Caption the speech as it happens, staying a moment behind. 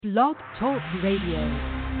Blog Talk Radio.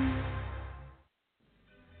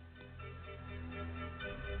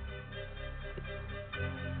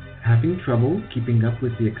 Having trouble keeping up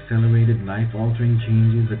with the accelerated life-altering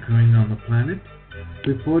changes occurring on the planet?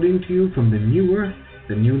 Reporting to you from the new Earth,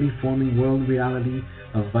 the newly forming world reality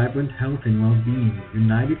of vibrant health and well-being,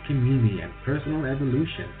 united community, and personal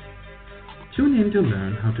evolution. Tune in to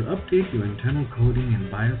learn how to update your internal coding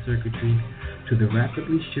and biocircuitry to the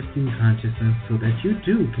rapidly shifting consciousness so that you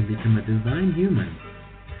too can become a divine human.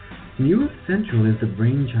 New Earth Central is the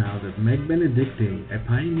brainchild of Benedicte, a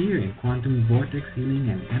pioneer in quantum vortex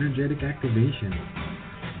healing and energetic activation.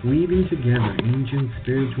 Weaving together ancient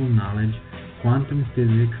spiritual knowledge, quantum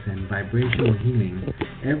physics, and vibrational healing,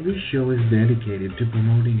 every show is dedicated to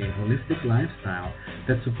promoting a holistic lifestyle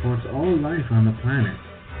that supports all life on the planet.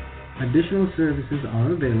 Additional services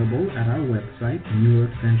are available at our website,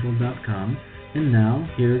 newearthcentral.com. And now,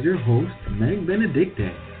 here's your host,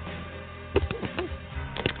 Benedicte.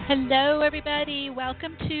 Hello, everybody.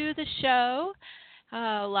 Welcome to the show.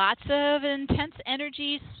 Lots of intense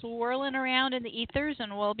energy swirling around in the ethers,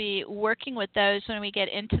 and we'll be working with those when we get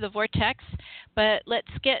into the vortex. But let's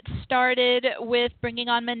get started with bringing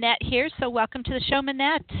on Manette here. So welcome to the show,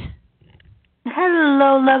 Manette.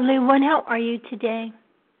 Hello, lovely one. How are you today?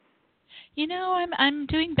 You know, I'm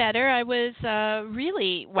doing better. I was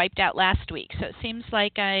really wiped out last week, so it seems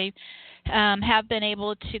like I have been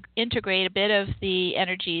able to integrate a bit of the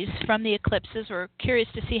energies from the eclipses. We're curious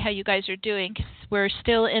to see how you guys are doing, 'cause we're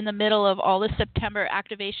still in the middle of all the September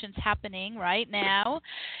activations happening right now,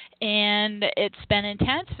 and it's been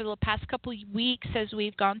intense for the past couple of weeks as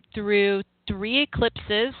we've gone through 3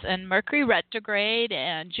 eclipses and Mercury retrograde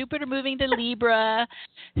and Jupiter moving to Libra.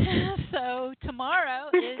 So tomorrow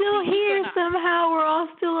we're still here equinox. Somehow. We're all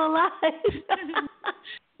still alive.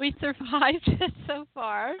 We survived it so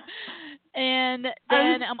far. And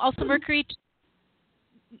then also Mercury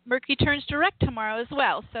turns direct tomorrow as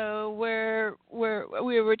well. So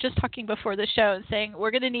we were just talking before the show and saying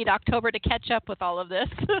we're going to need October to catch up with all of this.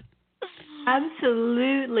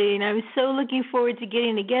 Absolutely, and I'm so looking forward to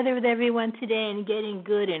getting together with everyone today and getting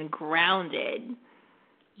good and grounded.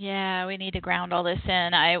 Yeah, we need to ground all this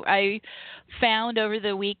in. I found over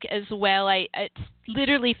the week as well, it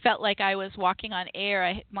literally felt like I was walking on air.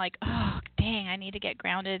 I'm like, oh, dang, I need to get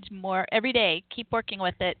grounded more every day. Keep working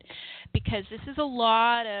with it, because this is a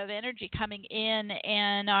lot of energy coming in,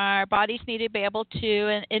 and our bodies need to be able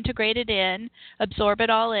to integrate it in, absorb it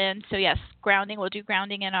all in. So yes, grounding. We'll do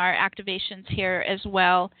grounding in our activations here as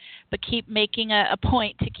well, but keep making a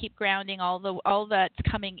point to keep grounding all that's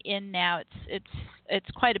coming in now.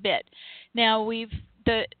 It's quite a bit. Now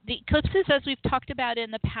the eclipses, as we've talked about in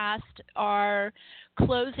the past, are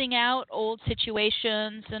closing out old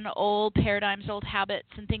situations and old paradigms, old habits,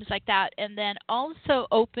 and things like that, and then also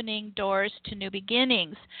opening doors to new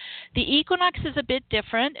beginnings. The equinox is a bit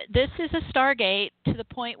different. This is a stargate to the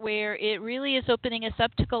point where it really is opening us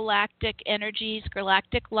up to galactic energies,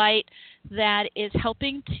 galactic light that is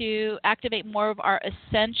helping to activate more of our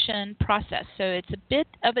ascension process. So it's a bit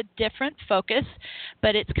of a different focus,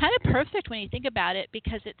 but it's kind of perfect when you think about it,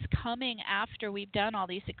 because it's coming after we've done all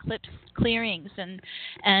these eclipse clearings and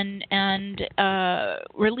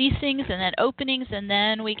releasings and then openings, and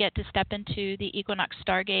then we get to step into the equinox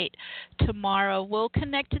stargate tomorrow. We'll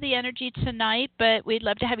connect to the energy tonight, but we'd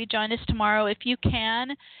love to have you join us tomorrow if you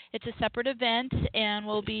can. It's a separate event, and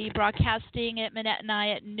we'll be broadcasting it, Manette and I,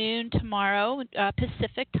 at noon tomorrow,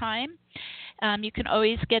 Pacific time. You can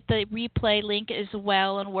always get the replay link as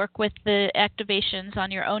well and work with the activations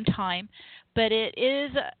on your own time. But it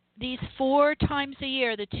is these 4 times a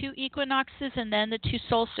year, the 2 equinoxes and then the 2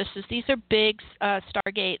 solstices. These are big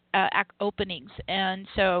Stargate openings, and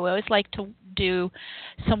so I always like to do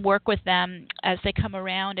some work with them as they come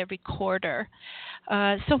around every quarter.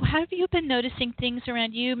 So how have you been noticing things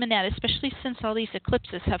around you, Manette, especially since all these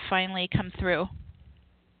eclipses have finally come through?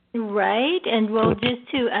 Right, and well, just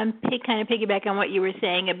to kind of piggyback on what you were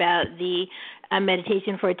saying about the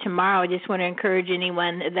meditation for tomorrow, I just want to encourage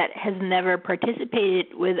anyone that has never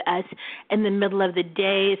participated with us in the middle of the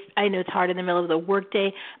day. I know it's hard in the middle of the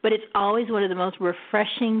workday, but it's always one of the most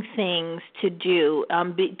refreshing things to do,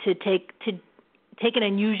 to take an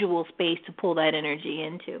unusual space to pull that energy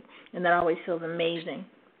into, and that always feels amazing.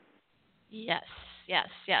 Yes.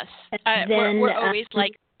 We're always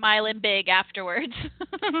like smiling big afterwards.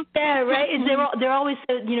 Yeah, right. And they're always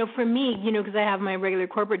so, for me, because I have my regular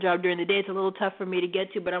corporate job during the day, it's a little tough for me to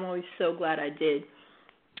get to, but I'm always so glad I did.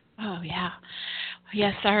 Oh, yeah.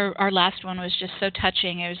 Yes, our last one was just so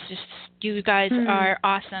touching. It was just, you guys are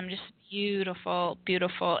awesome, just beautiful,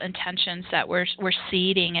 beautiful intentions that we're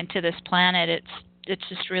seeding into this planet. it's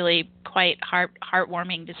just really quite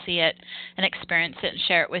heartwarming to see it and experience it and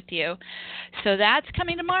share it with you. So that's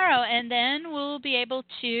coming tomorrow, and then we'll be able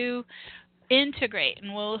to integrate,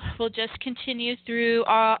 and we'll just continue through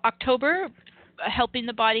October, helping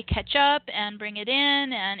the body catch up and bring it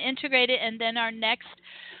in and integrate it, and then our next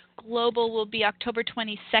global will be October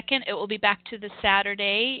 22nd. It will be back to the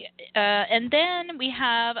Saturday. And then we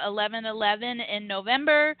have 11/11 in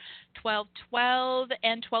November, 12/12,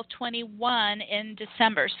 and 12/21 in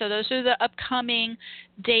December. So those are the upcoming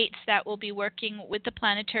dates that we'll be working with the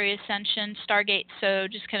Planetary Ascension Stargate. So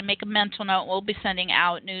just kind of make a mental note. We'll be sending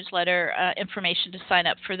out newsletter information to sign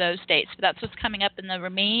up for those dates. But that's what's coming up in the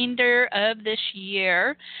remainder of this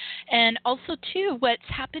year. And also, too, what's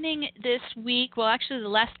happening this week, well, actually the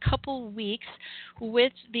last couple weeks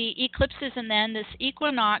with the eclipses and then this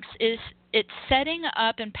equinox, is it's setting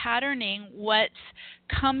up and patterning what's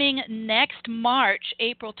coming next March,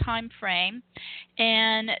 April timeframe.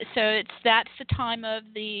 And so that's the time of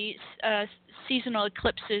the seasonal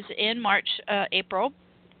eclipses in March, April,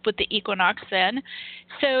 with the equinox then.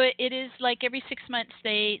 So it is like every 6 months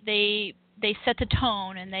they set the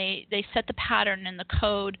tone and they set the pattern and the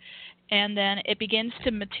code, and then it begins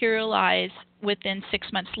to materialize within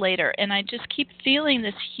 6 months later. And I just keep feeling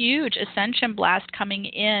this huge ascension blast coming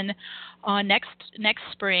in next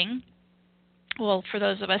spring. Well, for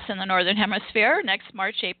those of us in the Northern Hemisphere, next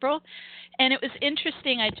March, April. And it was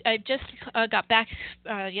interesting. I just got back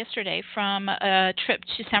yesterday from a trip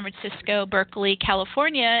to San Francisco, Berkeley,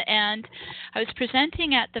 California, and I was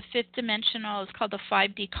presenting at the Fifth Dimensional, it's called the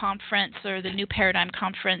 5D Conference, or the New Paradigm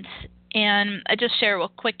Conference. And I just share real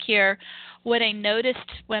quick here what I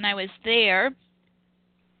noticed when I was there.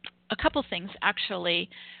 A couple things, actually.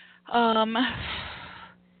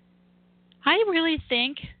 I really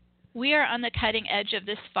think we are on the cutting edge of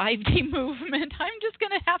this 5D movement. I'm just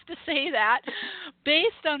going to have to say that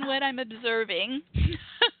based on what I'm observing.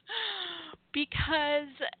 Because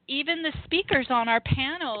even the speakers on our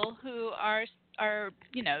panel who are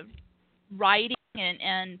writing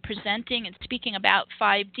and presenting and speaking about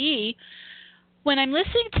 5D, when I'm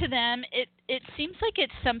listening to them, it seems like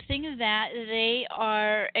it's something that they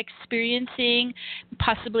are experiencing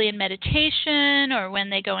possibly in meditation or when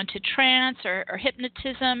they go into trance or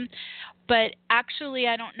hypnotism. But actually,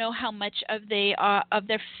 I don't know how much of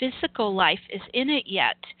their physical life is in it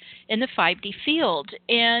yet, in the 5D field.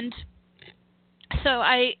 And so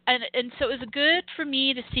so it was good for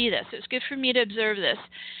me to see this. It was good for me to observe this.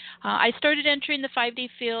 I started entering the 5D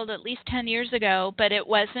field at least 10 years ago, but it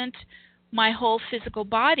wasn't, my whole physical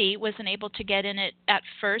body wasn't able to get in it at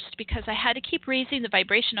first because I had to keep raising the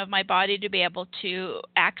vibration of my body to be able to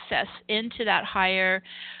access into that higher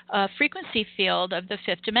frequency field of the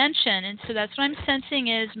fifth dimension. And so that's what I'm sensing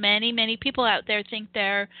is many, many people out there think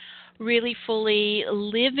they're really fully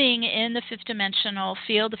living in the fifth dimensional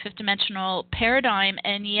field, the fifth dimensional paradigm,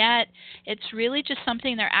 and yet it's really just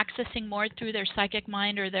something they're accessing more through their psychic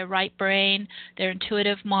mind or their right brain, their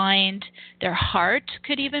intuitive mind. Their heart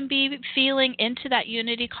could even be feeling into that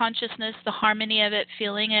unity consciousness, the harmony of it,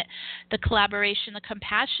 feeling it, the collaboration, the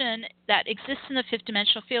compassion that exists in the fifth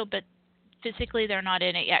dimensional field, but physically they're not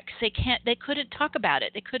in it yet because they couldn't talk about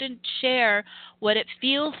it. They couldn't share what it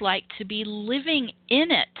feels like to be living in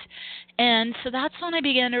it. And so that's when I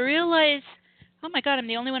began to realize, oh my God, I'm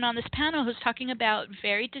the only one on this panel who's talking about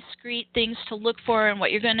very discrete things to look for and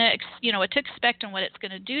what you're going to, what to expect and what it's going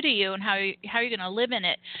to do to you and how you're going to live in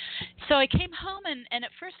it. So I came home and at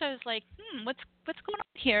first I was like, what's going on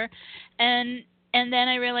here? And then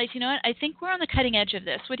I realized, you know what? I think we're on the cutting edge of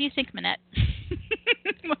this. What do you think, Manette?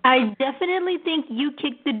 I definitely think you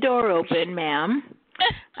kicked the door open, ma'am.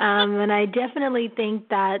 And I definitely think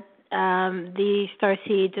that the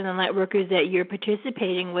starseeds and the light workers that you're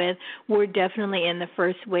participating with were definitely in the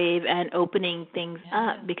first wave and opening things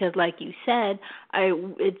up because, like you said,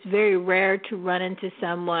 it's very rare to run into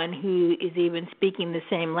someone who is even speaking the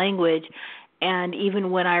same language. And even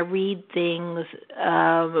when I read things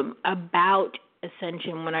about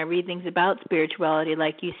ascension, when I read things about spirituality,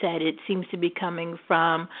 like you said, it seems to be coming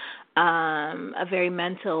from a very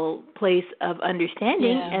mental place of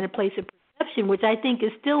understanding and a place of perception, which I think is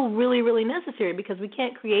still really, really necessary because we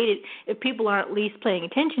can't create it if people aren't at least paying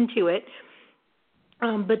attention to it.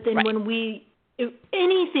 But then if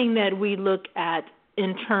anything that we look at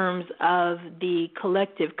in terms of the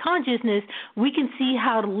collective consciousness, we can see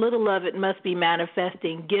how little of it must be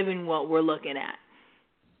manifesting given what we're looking at.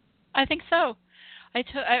 I think so.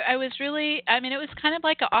 I was really, it was kind of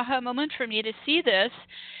like an aha moment for me to see this.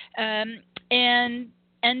 And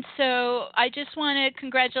so I just want to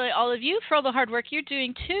congratulate all of you for all the hard work you're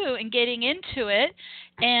doing, too, and getting into it.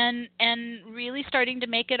 and really starting to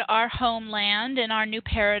make it our homeland and our new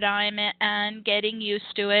paradigm, and getting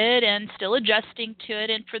used to it and still adjusting to it.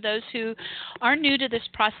 And for those who are new to this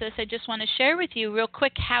process, I just want to share with you real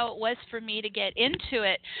quick how it was for me to get into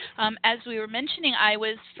it. As we were mentioning, I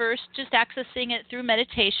was first just accessing it through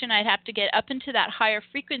meditation. I'd have to get up into that higher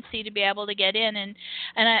frequency to be able to get in. And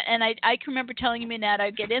I can remember telling you, Manette,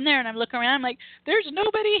 I'd get in there and I'm looking around, I'm like, there's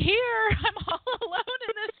nobody here. I'm all alone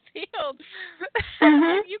in this field.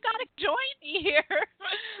 You got to join me here.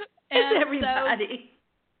 And everybody.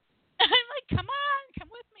 So I'm like, come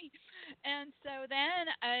with me. And so then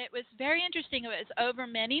it was very interesting. It was over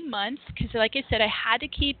many months because, like I said, I had to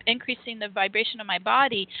keep increasing the vibration of my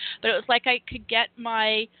body. But it was like I could get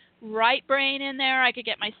my right brain in there. I could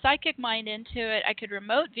get my psychic mind into it. I could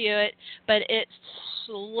remote view it. But it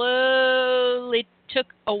slowly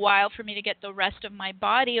took a while for me to get the rest of my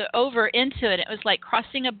body over into it. It was like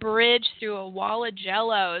crossing a bridge through a wall of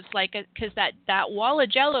jello. It's like, because that wall of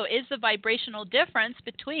jello is the vibrational difference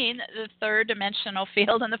between the third dimensional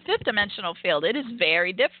field and the fifth dimensional field. It is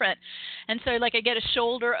very different. And so like I get a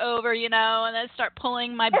shoulder over, and then start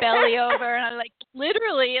pulling my belly over, and I like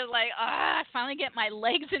literally like, I finally get my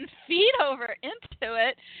legs and feet over into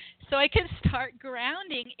it, so I could start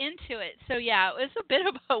grounding into it. So yeah, it was a bit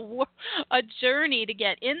of a journey to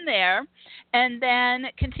get in there, and then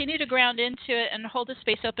continue to ground into it and hold the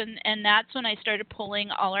space open. And that's when I started pulling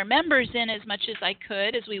all our members in as much as I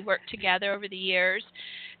could as we worked together over the years.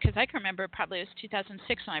 Because I can remember probably it was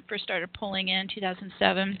 2006 when I first started pulling in,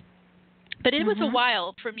 2007. But it was a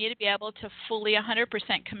while for me to be able to fully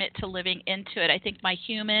 100% commit to living into it. I think my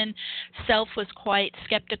human self was quite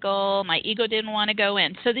skeptical. My ego didn't want to go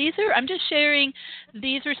in. So I'm just sharing,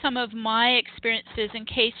 these are some of my experiences in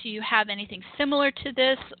case you have anything similar to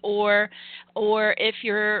this, or if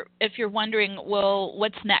you're wondering, well,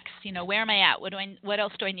 what's next? Where am I at? What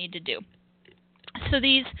else do I need to do? So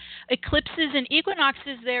these eclipses and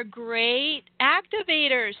equinoxes, they're great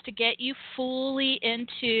activators to get you fully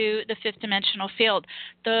into the fifth dimensional field.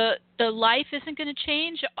 The life isn't going to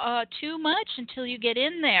change too much until you get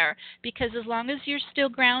in there, because as long as you're still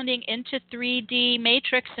grounding into 3D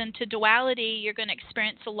matrix, into duality, you're going to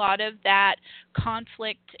experience a lot of that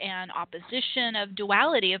conflict and opposition of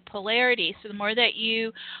duality, of polarity. So the more that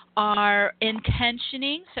you are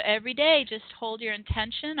intentioning, so every day just hold your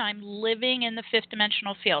intention, I'm living in the fifth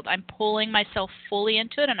dimensional field. I'm pulling myself fully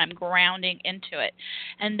into it, and I'm grounding into it.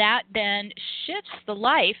 And that then shifts the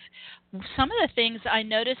life. Some of the things I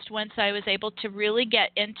noticed once I was able to really get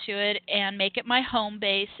into it and make it my home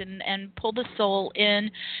base, and pull the soul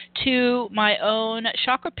in to my own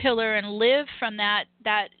chakra pillar and live from that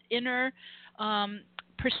inner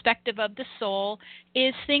perspective of the soul,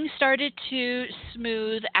 is things started to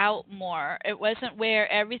smooth out more. It wasn't where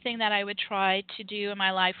everything that I would try to do in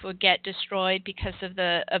my life would get destroyed because of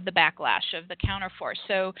the backlash, of the counterforce.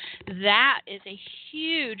 So that is a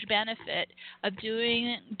huge benefit of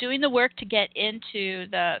doing the work to get into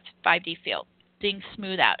the 5D field. Things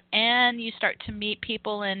smooth out, and you start to meet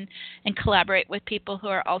people and collaborate with people who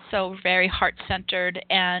are also very heart-centered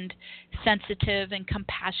and sensitive and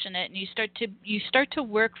compassionate, and you start to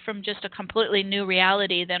work from just a completely new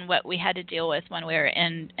reality than what we had to deal with when we were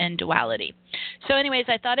in duality. So anyways,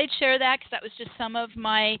 I thought I'd share that because that was just some of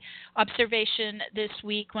my observation this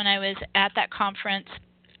week when I was at that conference.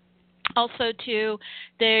 Also, too,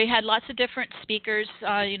 they had lots of different speakers,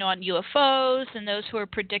 on UFOs and those who are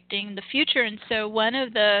predicting the future. And so one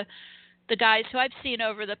of the guys who I've seen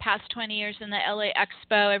over the past 20 years in the LA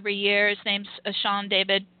Expo every year, his name's Sean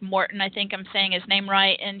David Morton. I think I'm saying his name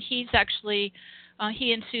right. And he's actually,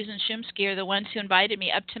 he and Susan Shumsky are the ones who invited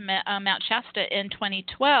me up to Mount Shasta in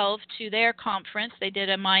 2012 to their conference. They did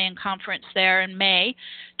a Mayan conference there in May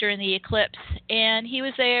during the eclipse. And he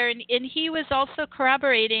was there, and he was also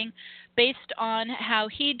corroborating based on how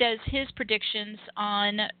he does his predictions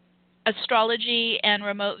on astrology and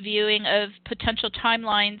remote viewing of potential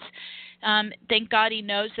timelines. Thank God he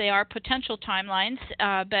knows they are potential timelines,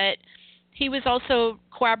 but he was also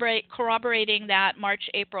corroborating that March,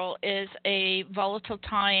 April is a volatile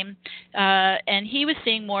time, and he was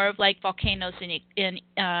seeing more of like volcanoes in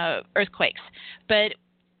earthquakes. But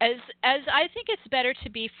as I think it's better to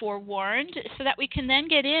be forewarned so that we can then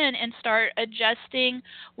get in and start adjusting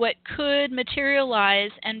what could materialize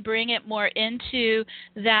and bring it more into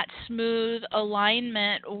that smooth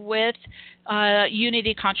alignment with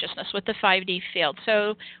unity consciousness, with the 5D field.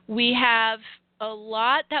 So we have a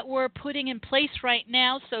lot that we're putting in place right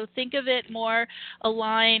now, so think of it more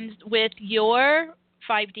aligned with your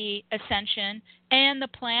 5D ascension and the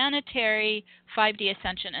planetary 5D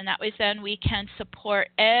ascension. And that way then we can support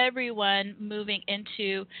everyone moving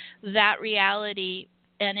into that reality.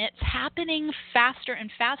 And it's happening faster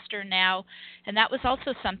and faster now. And that was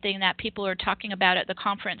also something that people are talking about at the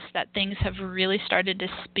conference, that things have really started to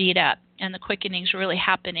speed up and the quickening's really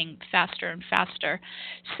happening faster and faster.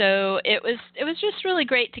 So it was just really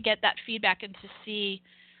great to get that feedback and to see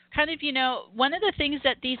kind of, one of the things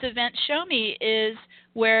that these events show me is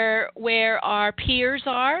where our peers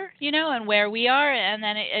are, and where we are, and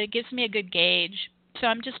then it gives me a good gauge. So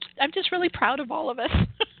I'm just really proud of all of us.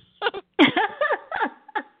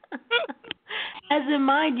 As am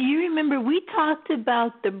I. Do you remember we talked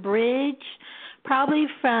about the bridge probably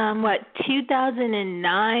from,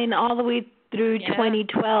 2009 all the way through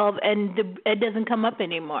 2012, and it doesn't come up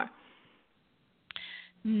anymore?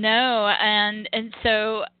 No, and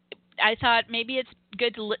so I thought maybe it's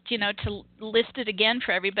good to list it again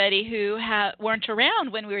for everybody who weren't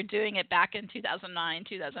around when we were doing it back in 2009,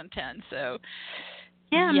 2010. So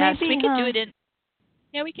yeah, yes, maybe, we could do it in.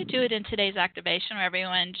 Yeah, we could do it in today's activation where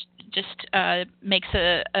everyone just makes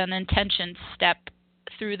an intention step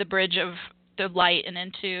through the bridge of the light and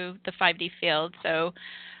into the 5D field. So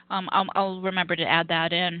I'll remember to add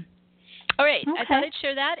that in. All right, okay. I thought I'd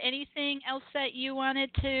share that. Anything else that you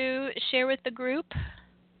wanted to share with the group?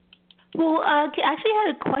 Well, I actually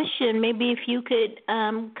had a question. Maybe if you could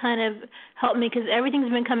kind of help me, because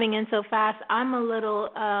everything's been coming in so fast. I'm a little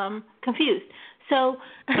confused. So,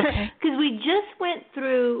 because we just went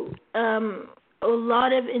through a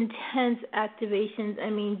lot of intense activations. I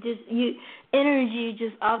mean, energy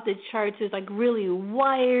just off the charts. It was like really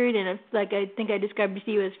wired, and it's like I think I described it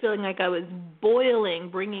to you as feeling like I was boiling,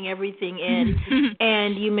 bringing everything in.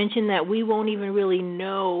 And you mentioned that we won't even really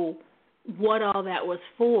know what all that was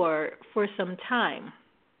for some time.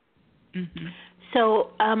 Mm-hmm. So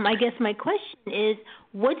I guess my question is,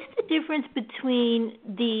 what's the difference between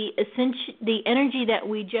the energy that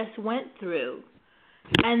we just went through,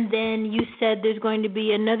 and then you said there's going to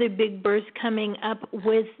be another big burst coming up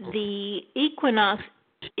with the equinox?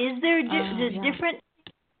 Is there different?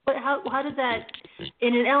 How does that,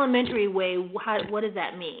 in an elementary way, what does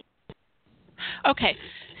that mean? Okay,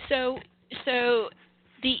 so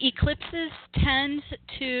the eclipses tend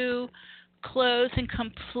to close and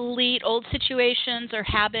complete old situations or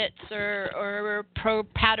habits or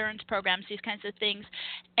patterns, programs, these kinds of things,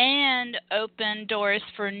 and open doors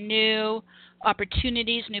for new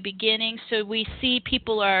opportunities, new beginnings. So we see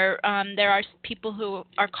there are people who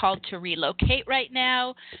are called to relocate right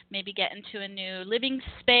now, maybe get into a new living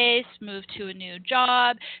space, move to a new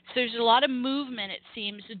job. So there's a lot of movement, it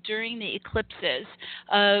seems, during the eclipses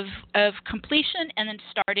of completion and then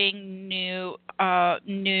starting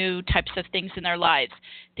new types of things in their lives.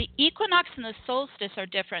 The equinox and the solstice are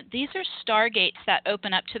different. These are stargates that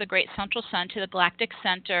open up to the great central sun, to the galactic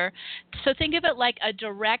center. So think of it like a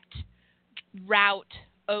direct route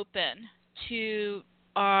open to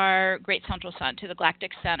our great central sun, to the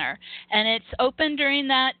galactic center. And it's open during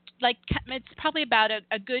that, it's probably about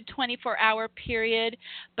a good 24-hour period.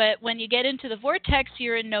 But when you get into the vortex,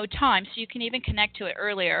 you're in no time, so you can even connect to it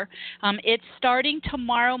earlier. It's starting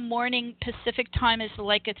tomorrow morning Pacific time, is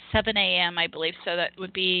like at 7 a.m., I believe. So that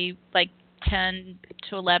would be like 10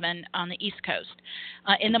 to 11 on the East Coast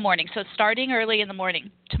in the morning. So it's starting early in the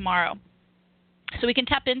morning tomorrow. So we can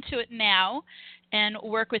tap into it now and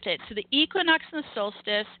work with it. So the equinox and the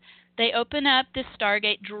solstice, they open up this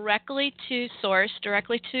stargate directly to source,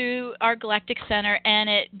 directly to our galactic center, and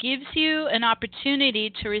it gives you an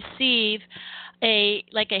opportunity to receive a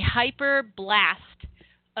hyper blast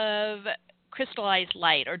of crystallized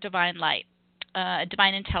light or divine light,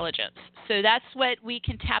 divine intelligence. So that's what we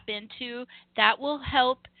can tap into. That will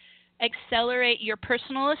help accelerate your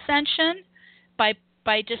personal ascension by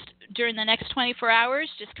just during the next 24 hours,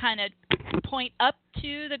 just kind of point up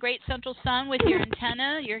to the great central sun with your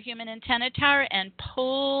antenna, your human antenna tower, and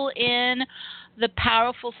pull in the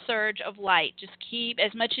powerful surge of light. Just keep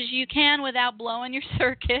as much as you can without blowing your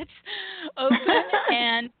circuits open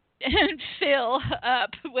and fill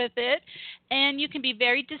up with it. And you can be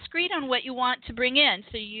very discreet on what you want to bring in.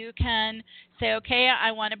 So you can say, okay,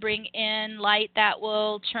 I want to bring in light that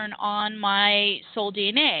will turn on my soul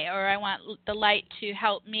DNA, or I want the light to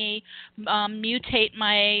help me mutate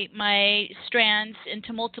my strands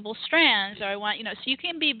into multiple strands, or I want, so you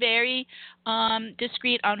can be very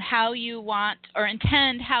discreet on how you want or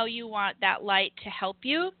intend how you want that light to help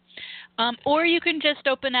you. Or you can just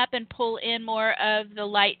open up and pull in more of the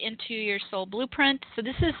light into your soul blueprint. So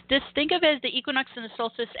think of it as the equinox and the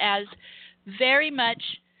solstice as very much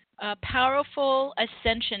powerful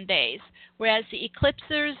ascension days, whereas the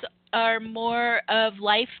eclipses are more of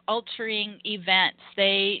life-altering events.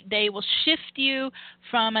 They will shift you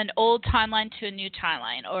from an old timeline to a new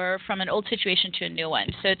timeline, or from an old situation to a new one.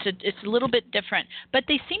 So it's a little bit different, but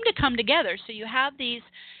they seem to come together. So you have these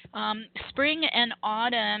spring and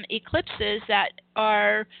autumn eclipses that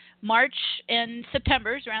are March and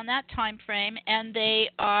September, around that time frame, and they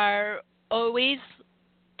are always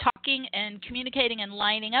talking and communicating and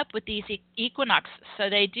lining up with these equinoxes. So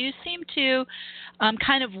they do seem to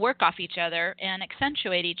kind of work off each other and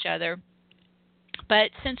accentuate each other. But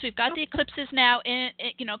since we've got the eclipses now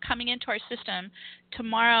coming into our system,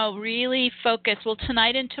 tomorrow really focus,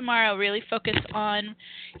 tonight and tomorrow really focus on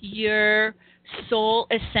your soul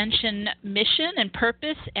ascension mission and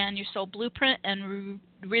purpose and your soul blueprint, and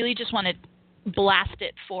really just want to blast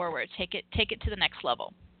it forward, take it to the next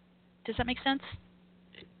level. Does that make sense?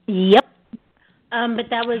 Yep. But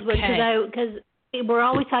that was because we're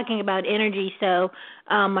always talking about energy, so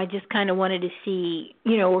I just kind of wanted to see,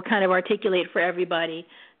 we're kind of articulate for everybody,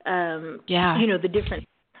 the difference.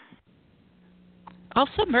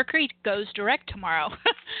 Also, Mercury goes direct tomorrow,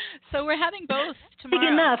 so we're having both tomorrow.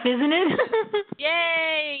 Big enough, isn't it?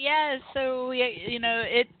 Yay! Yes. So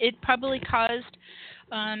it probably caused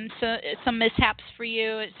some mishaps for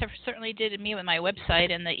you. It certainly did me with my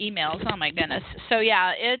website and the emails. Oh my goodness. So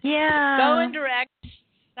it's going direct.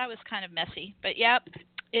 That was kind of messy, but yep,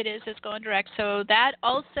 it is. It's going direct. So that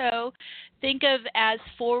also think of as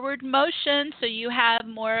forward motion. So you have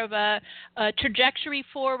more of a trajectory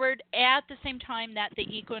forward at the same time that the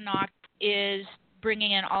equinox is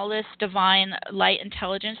bringing in all this divine light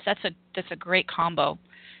intelligence. That's a great combo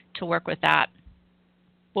to work with that.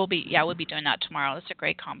 We'll be doing that tomorrow. That's a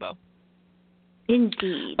great combo.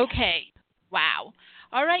 Indeed. Okay. Wow.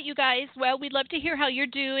 All right, you guys. Well, we'd love to hear how you're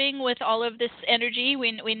doing with all of this energy.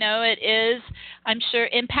 We know it is, I'm sure,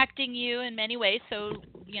 impacting you in many ways. So,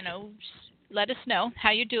 let us know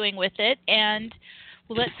how you're doing with it. And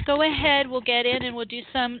let's go ahead. We'll get in and we'll do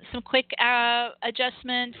some quick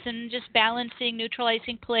adjustments and just balancing,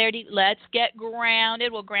 neutralizing polarity. Let's get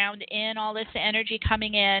grounded. We'll ground in all this energy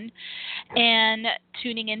coming in and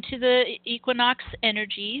tuning into the equinox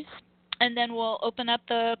energies. And then we'll open up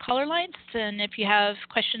the caller lines. And if you have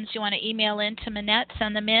questions you want to email in to Manette,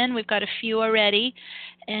 send them in. We've got a few already.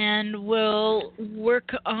 And we'll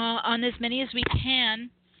work on as many as we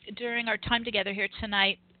can during our time together here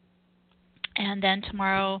tonight. And then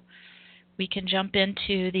tomorrow we can jump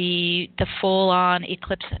into the full-on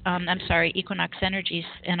equinox energies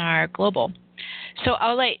in our global. So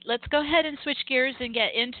let's go ahead and switch gears and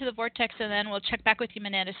get into the vortex, and then we'll check back with you,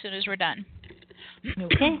 Manette, as soon as we're done.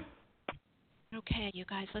 Okay. Okay, you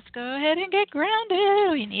guys, let's go ahead and get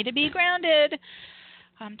grounded. We need to be grounded.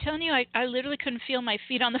 I'm telling you, I literally couldn't feel my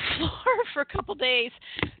feet on the floor for a couple days.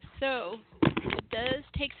 So it does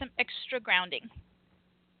take some extra grounding.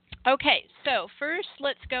 Okay, so first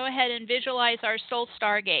let's go ahead and visualize our soul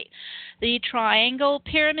stargate, the triangle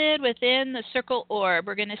pyramid within the circle orb.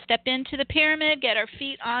 We're going to step into the pyramid, get our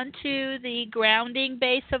feet onto the grounding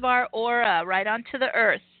base of our aura, right onto the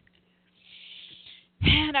earth.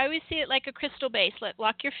 And I always see it like a crystal base.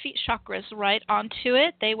 Lock your feet chakras right onto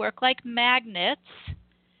it. They work like magnets.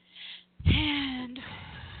 And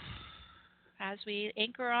as we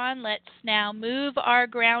anchor on, let's now move our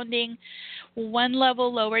grounding one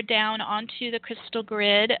level lower down onto the crystal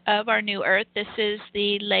grid of our new earth. This is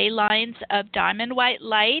the ley lines of diamond white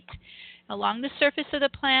light along the surface of the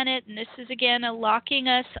planet. And this is, again, locking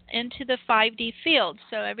us into the 5D field.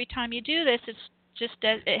 So every time you do this,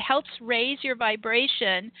 it helps raise your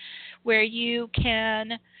vibration where you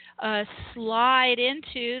can slide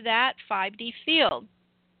into that 5D field.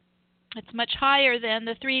 It's much higher than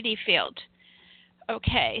the 3D field.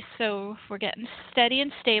 Okay, so we're getting steady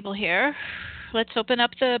and stable here. Let's open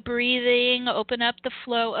up the breathing, open up the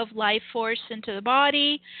flow of life force into the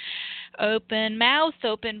body. Open mouth,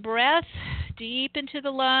 open breath, deep into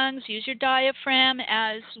the lungs. Use your diaphragm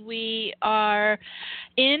as we are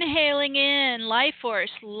inhaling in life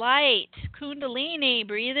force, light, kundalini.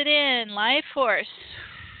 Breathe it in, life force.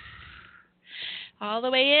 All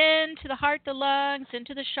the way into the heart, the lungs,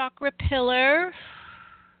 into the chakra pillar.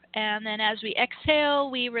 And then as we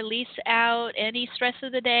exhale, we release out any stress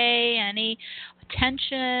of the day, any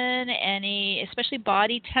tension, especially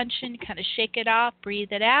body tension. Kind of shake it off,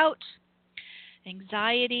 breathe it out.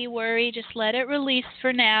 Anxiety, worry, just let it release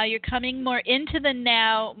for now. You're coming more into the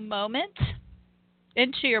now moment,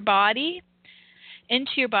 into your body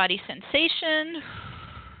sensation,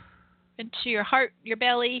 into your heart, your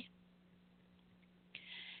belly.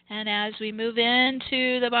 And as we move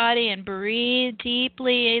into the body and breathe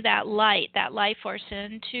deeply that light, that life force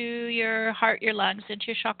into your heart, your lungs, into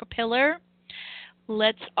your chakra pillar,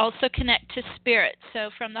 let's also connect to spirit. So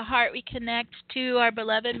from the heart, we connect to our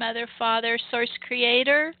beloved Mother, Father, Source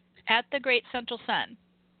Creator at the Great Central Sun.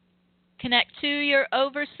 Connect to your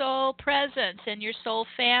Oversoul presence and your soul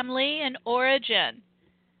family and origin.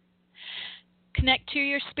 Connect to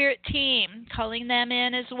your spirit team, calling them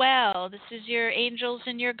in as well. This is your angels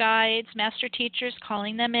and your guides, master teachers,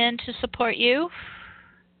 calling them in to support you.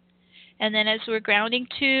 And then as we're grounding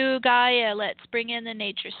to Gaia, let's bring in the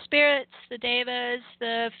nature spirits, the devas,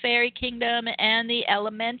 the fairy kingdom, and the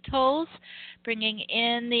elementals, bringing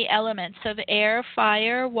in the elements of air,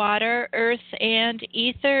 fire, water, earth, and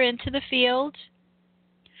ether into the field.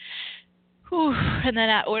 Whew. And then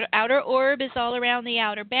that outer orb is all around the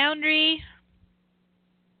outer boundary.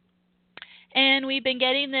 And we've been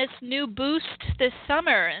getting this new boost this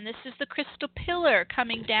summer, and this is the crystal pillar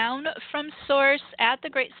coming down from source at the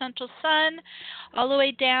Great Central Sun, all the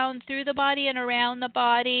way down through the body and around the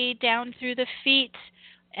body, down through the feet,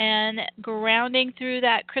 and grounding through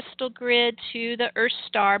that crystal grid to the Earth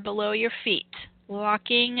star below your feet,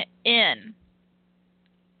 locking in.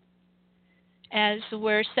 As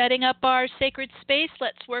we're setting up our sacred space,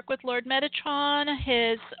 let's work with Lord Metatron,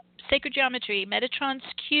 his sacred geometry, Metatron's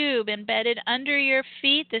cube embedded under your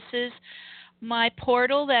feet. This is my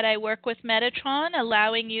portal that I work with Metatron,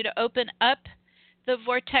 allowing you to open up the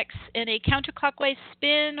vortex in a counterclockwise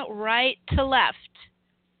spin right to left.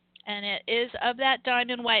 And it is of that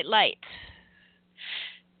diamond white light.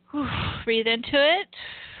 Whew. Breathe into it.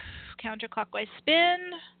 Counterclockwise spin.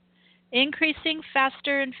 Increasing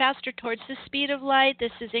faster and faster towards the speed of light.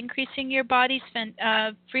 This is increasing your body's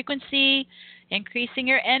frequency, increasing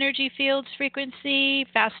your energy field's frequency,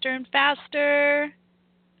 faster and faster.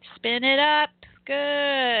 Spin it up. Good.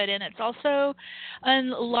 And it's also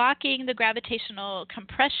unlocking the gravitational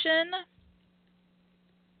compression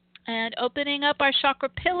and opening up our chakra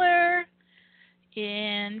pillar.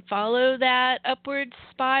 And follow that upward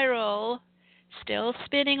spiral. Still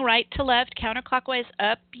spinning right to left, counterclockwise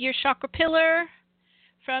up your chakra pillar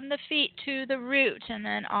from the feet to the root, and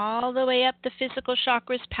then all the way up the physical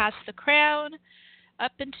chakras past the crown,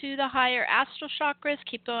 up into the higher astral chakras.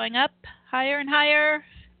 Keep going up, higher and higher,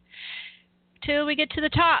 till we get to the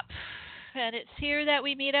top. And it's here that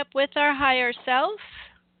we meet up with our higher self.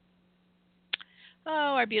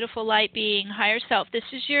 Oh, our beautiful light being, higher self. This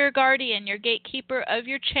is your guardian, your gatekeeper of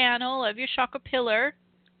your channel, of your chakra pillar.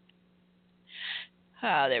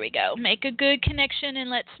 Oh, there we go. Make a good connection, and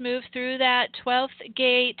let's move through that 12th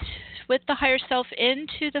gate with the higher self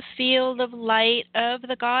into the field of light of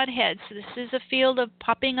the Godhead. So this is a field of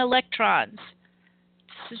popping electrons.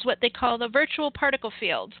 This is what they call the virtual particle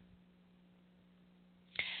field.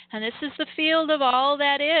 And this is the field of all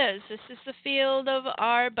that is. This is the field of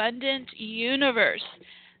our abundant universe.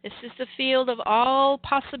 This is the field of all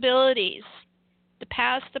possibilities, the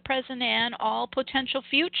past, the present, and all potential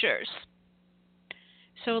futures.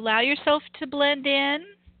 So allow yourself to blend in.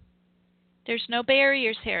 There's no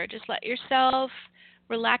barriers here. Just let yourself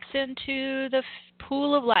relax into the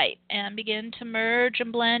pool of light and begin to merge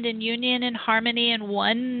and blend in union and harmony and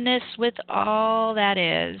oneness with all that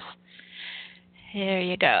is. There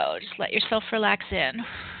you go. Just let yourself relax in.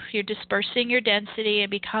 You're dispersing your density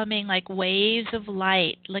and becoming like waves of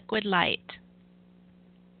light, liquid light.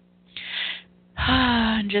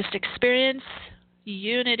 And just experience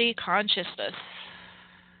unity consciousness.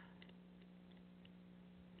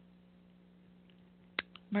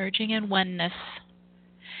 Merging in oneness.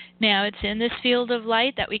 Now, it's in this field of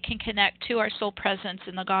light that we can connect to our soul presence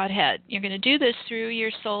in the Godhead. You're going to do this through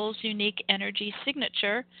your soul's unique energy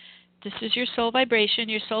signature. This is your soul vibration,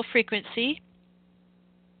 your soul frequency,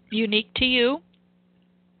 unique to you.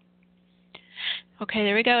 Okay,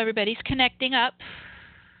 there we go. Everybody's connecting up.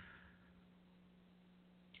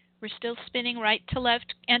 We're still spinning right to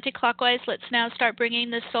left, anti-clockwise. Let's now start bringing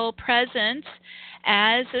the soul presence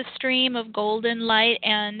as a stream of golden light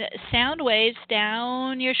and sound waves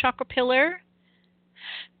down your chakra pillar.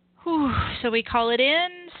 Whew. So we call it in,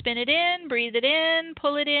 spin it in, breathe it in,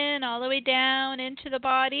 pull it in, all the way down into the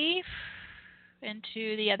body,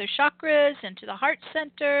 into the other chakras, into the heart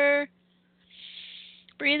center.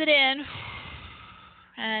 Breathe it in.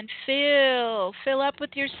 And fill up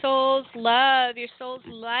with your soul's love, your soul's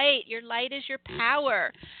light. Your light is your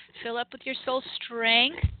power. Fill up with your soul's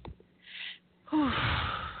strength. Whew.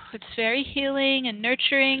 It's very healing and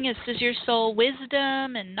nurturing. This is your soul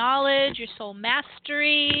wisdom and knowledge, your soul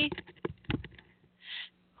mastery.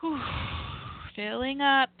 Whew. Filling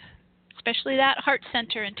up. especially that heart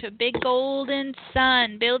center, into a big golden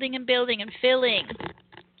sun, building and building and filling.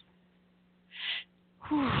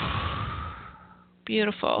 Whew.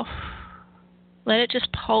 Beautiful. Let it just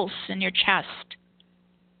pulse in your chest.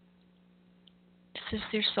 This is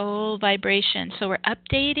your soul vibration. So we're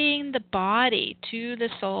updating the body to the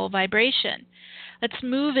soul vibration. Let's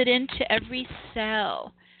move it into every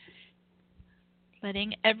cell,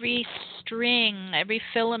 letting every string, every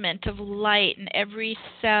filament of light in every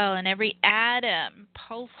cell and every atom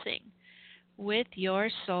pulsing with your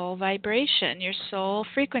soul vibration, your soul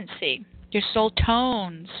frequency, your soul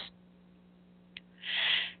tones.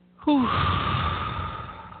 Whew.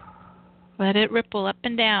 Let it ripple up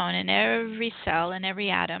and down in every cell and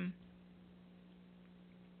every atom.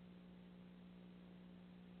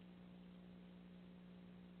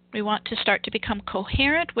 We want to start to become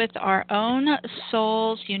coherent with our own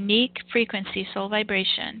soul's unique frequency, soul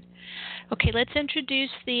vibration. Okay, let's introduce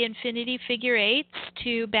the infinity figure eights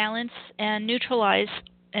to balance and neutralize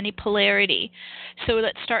any polarity. So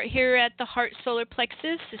let's start here at the heart solar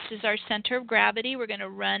plexus. This is our center of gravity. We're going to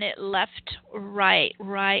run it left, right,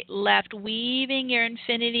 right, left, weaving your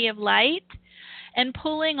infinity of light and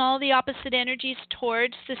pulling all the opposite energies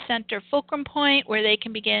towards the center fulcrum point where they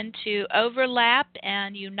can begin to overlap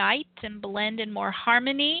and unite and blend in more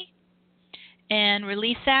harmony, and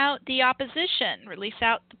release out the opposition, release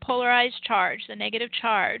out the polarized charge, the negative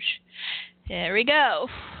charge. There we go.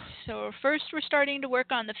 So first we're starting to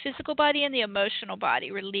work on the physical body and the emotional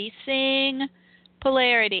body, releasing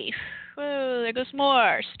polarity. Whoa, there goes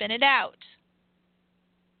more. Spin it out.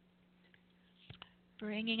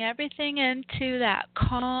 Bringing everything into that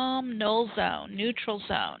calm null zone, neutral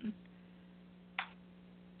zone.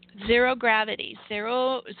 Zero gravity,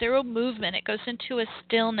 zero movement. It goes into a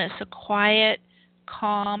stillness, a quiet,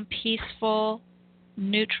 calm, peaceful,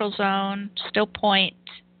 neutral zone, still point.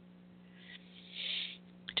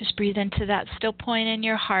 Just breathe into that still point in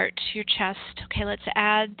your heart, your chest. Okay, let's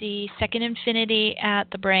add the second infinity at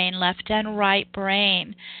the brain, left and right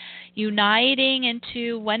brain, uniting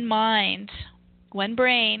into one mind, one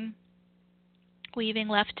brain, weaving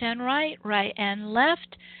left and right, right and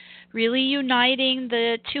left, really uniting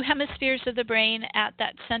the two hemispheres of the brain at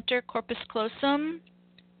that center, corpus callosum.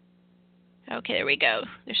 Okay, there we go.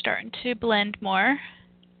 They're starting to blend more.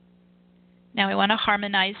 Now we want to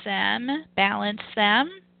harmonize them, balance them,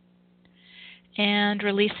 and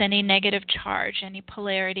release any negative charge, any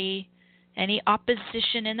polarity, any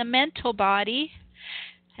opposition in the mental body.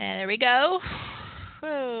 And there we go.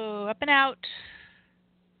 Whoa, up and out.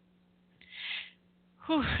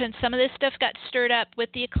 Whew, and some of this stuff got stirred up with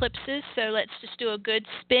the eclipses, so let's just do a good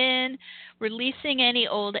spin, releasing any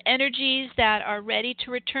old energies that are ready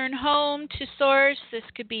to return home to source. This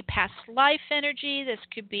could be past life energy, this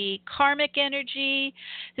could be karmic energy,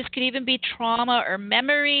 this could even be trauma or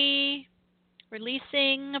memory,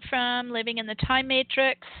 releasing from living in the time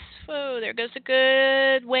matrix. Whoa, there goes a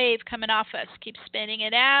good wave coming off us. Keep spinning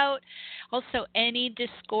it out. Also, any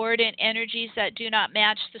discordant energies that do not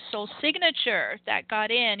match the soul signature that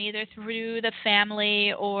got in, either through the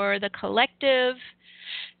family or the collective.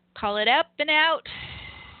 Call it up and out.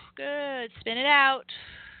 Good. Spin it out.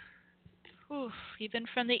 Whew, even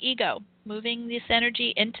from the ego, moving this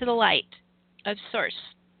energy into the light of source.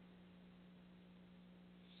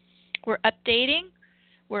 We're updating,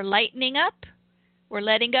 we're lightening up, we're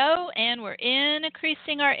letting go, and we're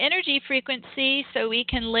increasing our energy frequency so we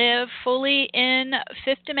can live fully in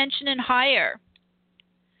fifth dimension and higher.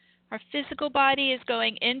 Our physical body is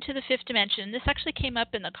going into the fifth dimension. This actually came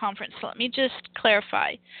up in the conference, so let me just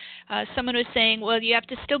clarify. Someone was saying, well, you have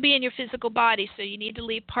to still be in your physical body, so you need to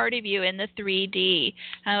leave part of you in the 3D.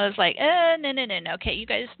 And I was like, no. Okay, you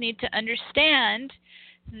guys need to understand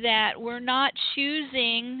that we're not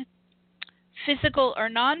choosing physical or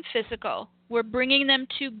non-physical. We're bringing them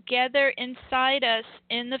together inside us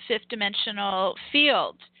in the fifth dimensional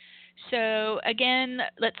field. So again,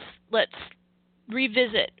 let's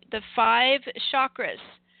revisit the 5 chakras.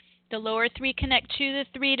 The lower 3 connect to the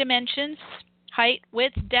 3 dimensions, height,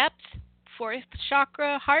 width, depth. 4th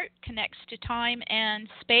chakra, heart, connects to time and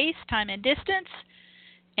space, time and distance.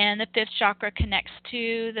 And the 5th chakra connects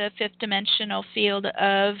to the 5th dimensional field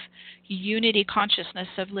of unity consciousness,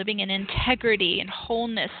 of living in integrity and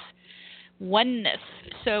wholeness, oneness.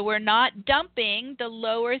 So we're not dumping the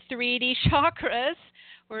lower 3D chakras.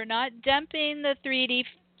 We're not dumping the 3D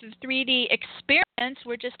experience.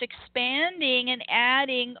 We're just expanding and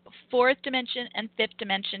adding 4th dimension and 5th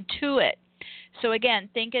dimension to it. So again,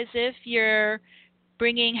 think as if you're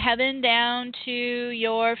bringing heaven down to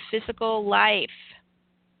your physical life.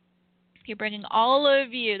 You're bringing all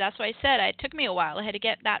of you. That's why I said it took me a while. I had to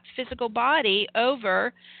get that physical body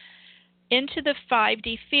over into the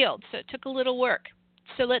 5D field. So it took a little work.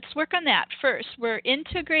 So let's work on that first. We're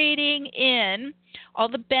integrating in all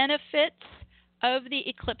the benefits of the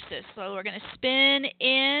eclipses. So we're going to spin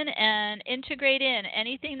in and integrate in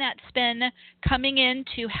anything that's been coming in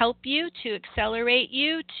to help you, to accelerate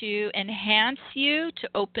you, to enhance you, to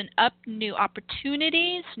open up new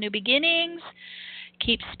opportunities, new beginnings.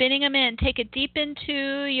 Keep spinning them in. Take it deep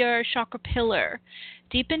into your chakra pillar,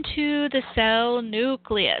 deep into the cell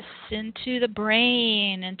nucleus, into the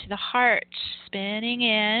brain, into the heart, spinning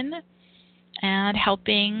in and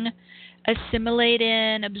helping assimilate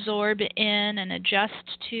in, absorb in, and adjust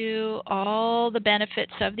to all the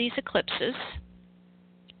benefits of these eclipses.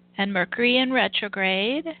 And Mercury in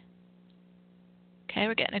retrograde. Okay,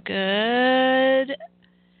 we're getting a good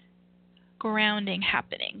grounding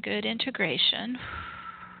happening, good integration.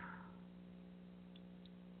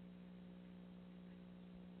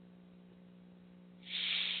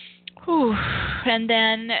 Whew. And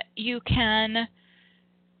then you can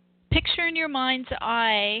picture in your mind's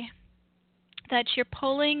eye that you're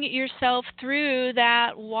pulling yourself through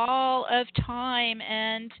that wall of time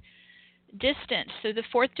and distance, through the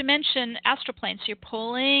fourth dimension astral plane. So you're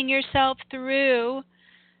pulling yourself through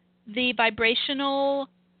the vibrational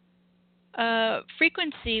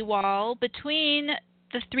frequency wall between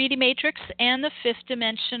the 3D matrix and the fifth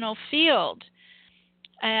dimensional field.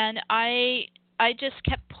 And I just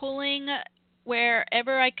kept pulling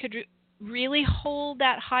wherever I could really hold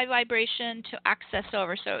that high vibration to access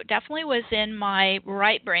over. So it definitely was in my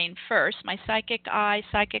right brain first, my psychic eye,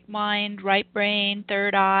 psychic mind, right brain,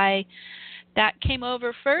 third eye. That came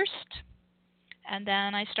over first. And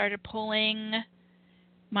then I started pulling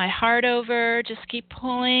my heart over. Just keep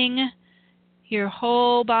pulling your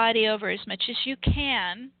whole body over as much as you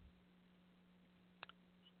can.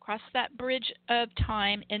 Cross that bridge of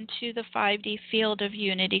time into the 5D field of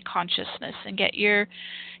unity consciousness and get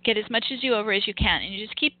as much as you over as you can. And you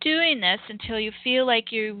just keep doing this until you feel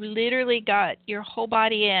like you literally got your whole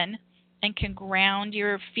body in and can ground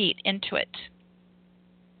your feet into it.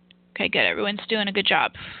 Okay, good. Everyone's doing a good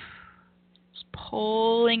job. Just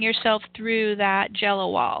pulling yourself through that jello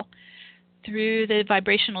wall, through the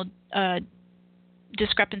vibrational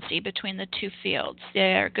discrepancy between the two fields.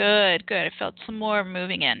 There, good. I felt some more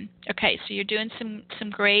moving in. Okay, so you're doing some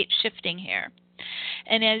great shifting here.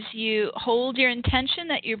 And as you hold your intention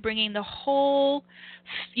that you're bringing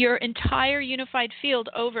your entire unified field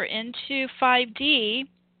over into 5D,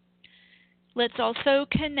 let's also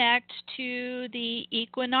connect to the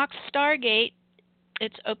equinox stargate.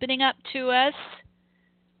 It's opening up to us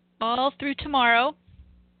all through tomorrow.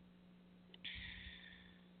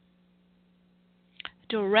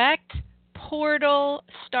 Direct portal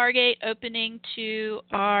stargate opening to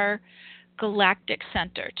our galactic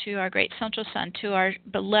center, to our great central sun, to our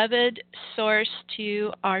beloved source,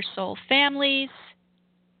 to our soul families.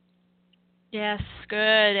 Yes, good.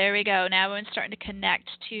 There we go. Now everyone's starting to connect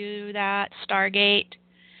to that stargate.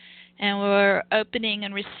 And we're opening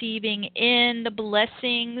and receiving in the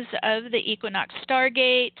blessings of the equinox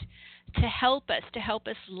stargate to help us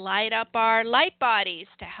light up our light bodies,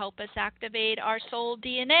 to help us activate our soul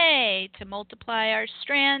DNA, to multiply our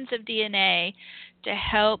strands of DNA, to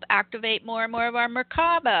help activate more and more of our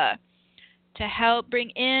Merkaba, to help bring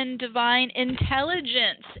in divine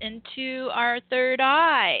intelligence into our third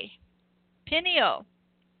eye, pineal.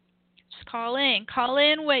 Just call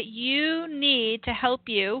in what you need to help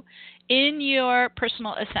you in your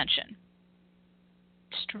personal ascension,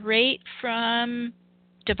 straight from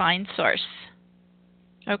divine source.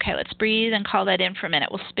 Okay, let's breathe and call that in for a minute.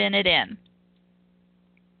 We'll spin it in.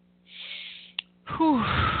 Whew.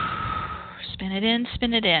 Spin it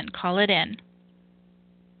in, call it in.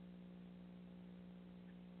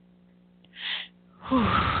 Whew.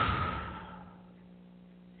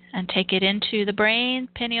 And take it into the brain,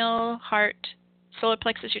 pineal, heart, solar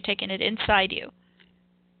plexus. You're taking it inside you.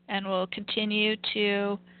 And we'll continue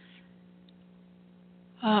to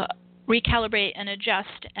recalibrate and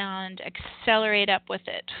adjust and accelerate up with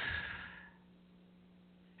it.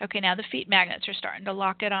 Okay, now the feet magnets are starting to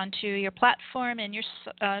lock it onto your platform and your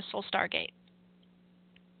soul stargate.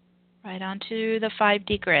 Right onto the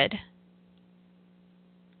 5D grid.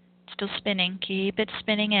 Still spinning. Keep it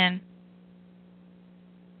spinning in.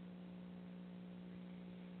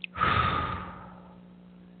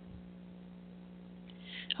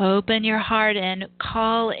 Open your heart and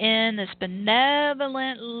call in this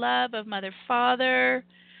benevolent love of Mother Father.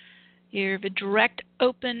 You're direct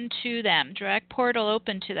open to them, direct portal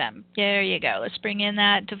open to them. There you go. Let's bring in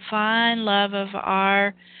that divine love of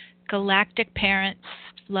our galactic parents,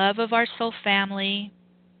 love of our soul family,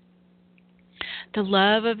 the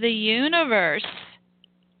love of the universe,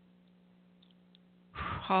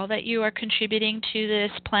 all that you are contributing to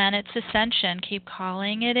this planet's ascension. Keep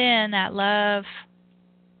calling it in, that love.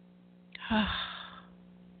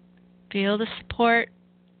 Feel the support.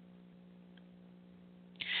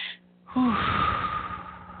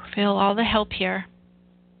 Feel all the help here.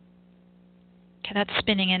 Okay, that's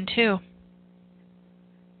spinning in too.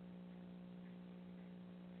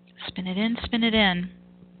 Spin it in, spin it in.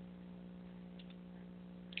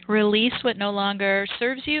 Release what no longer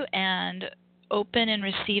serves you and open and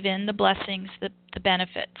receive in the blessings, the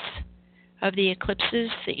benefits of the eclipses,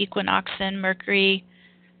 the equinox and Mercury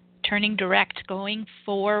turning direct, going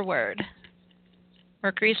forward.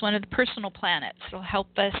 Mercury is one of the personal planets. It'll help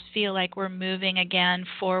us feel like we're moving again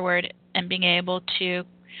forward and being able to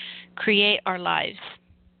create our lives.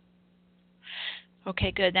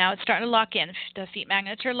 Okay, good. Now it's starting to lock in. The feet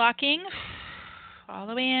magnets are locking. All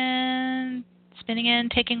the way in. Spinning in,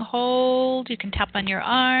 taking hold. You can tap on your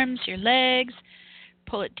arms, your legs.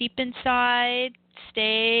 Pull it deep inside.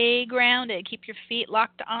 Stay grounded. Keep your feet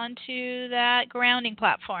locked onto that grounding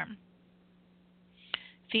platform.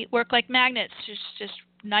 Feet work like magnets. Just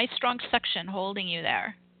nice, strong suction holding you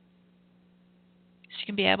there. So you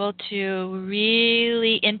can be able to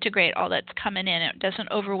really integrate all that's coming in. It doesn't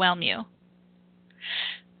overwhelm you.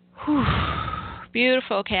 Whew.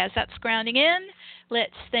 Beautiful. Okay, as that's grounding in,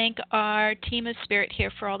 let's thank our team of spirit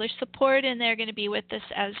here for all their support, and they're going to be with us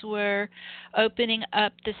as we're opening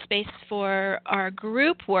up the space for our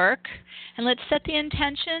group work. And let's set the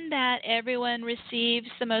intention that everyone receives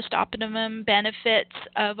the most optimum benefits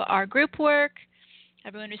of our group work,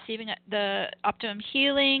 everyone receiving the optimum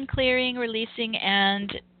healing, clearing, releasing,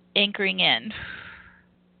 and anchoring in.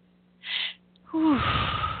 Whew.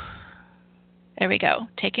 There we go.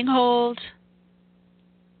 Taking hold.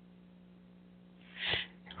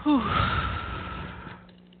 Whew.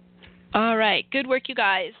 All right. Good work, you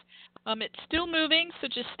guys. It's still moving, so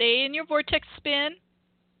just stay in your vortex spin.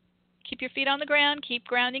 Keep your feet on the ground. Keep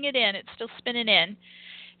grounding it in. It's still spinning in.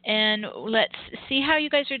 And let's see how you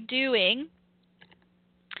guys are doing.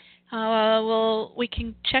 We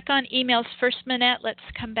can check on emails first, Manette. Let's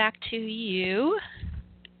come back to you.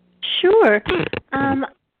 Sure.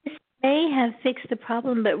 May have fixed the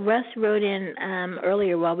problem, but Russ wrote in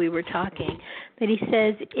earlier while we were talking that he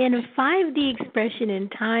says, in a 5D expression and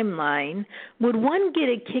timeline, would one get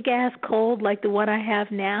a kick-ass cold like the one I have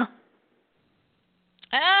now?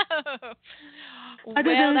 Oh, I thought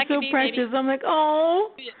that was so precious. Maybe. I'm like, oh,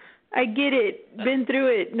 I get it. Been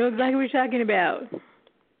through it. Know exactly what you're talking about. It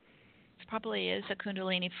probably is a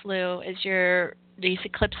Kundalini flu, as these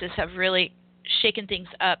eclipses have really shaken things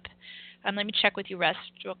up. Let me check with you, Russ,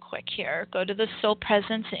 real quick here. Go to the soul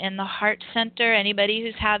presence in the heart center. Anybody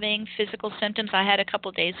who's having physical symptoms, I had a couple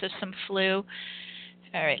of days of some flu.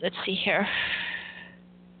 All right, let's see here.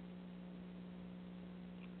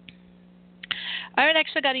 All right,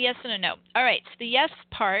 actually I got a yes and a no. All right, so the yes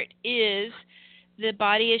part is the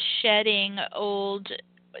body is shedding old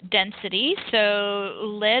density. So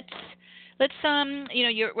let's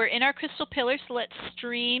we're in our crystal pillar, so let's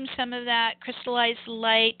stream some of that crystallized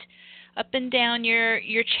light up and down your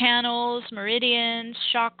channels, meridians,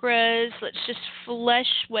 chakras. Let's just flush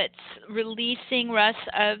what's releasing, Russ,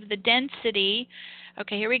 of the density.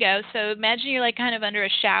 Okay, here we go. So imagine you're like kind of under a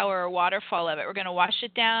shower or waterfall of it. We're going to wash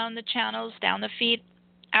it down the channels, down the feet,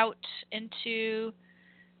 out into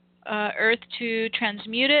earth to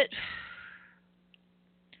transmute it.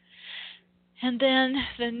 And then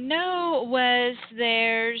the no was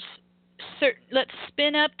let's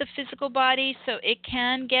spin up the physical body so it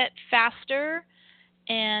can get faster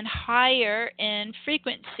and higher in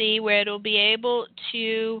frequency where it'll be able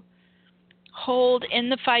to hold in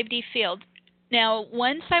the 5D field. Now,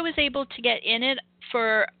 once I was able to get in it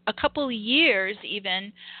for a couple of years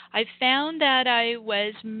even, I found that I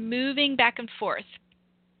was moving back and forth.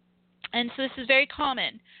 And so this is very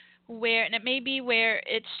common. And it may be where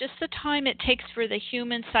it's just the time it takes for the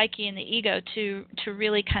human psyche and the ego to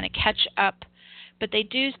really kind of catch up. But they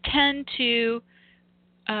do tend to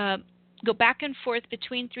go back and forth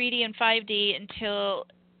between 3D and 5D until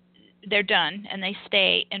they're done, and they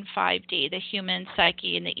stay in 5D, the human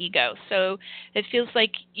psyche and the ego. So it feels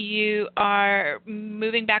like you are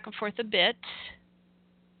moving back and forth a bit.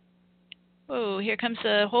 Whoa, here comes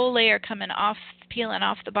a whole layer coming off, peeling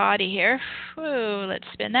off the body here. Whoa, let's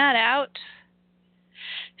spin that out.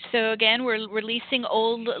 So again, we're releasing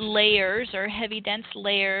old layers or heavy, dense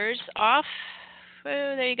layers off.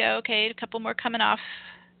 Whoa, there you go. Okay, a couple more coming off.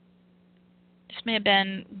 This may have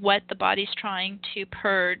been what the body's trying to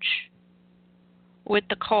purge with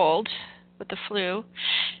the cold, with the flu.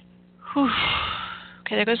 Whew.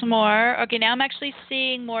 Okay, there goes more. Okay, now I'm actually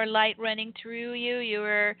seeing more light running through you. You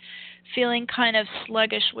were feeling kind of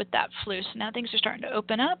sluggish with that flu. So now things are starting to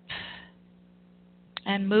open up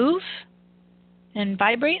and move and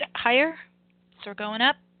vibrate higher. So we're going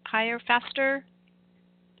up, higher, faster.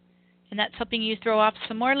 And that's helping you throw off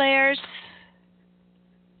some more layers.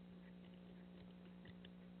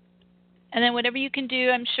 And then whatever you can do,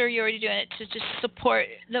 I'm sure you're already doing it, to just support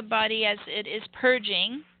the body as it is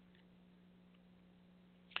purging.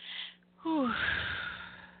 Whew.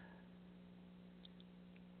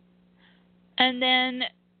 And then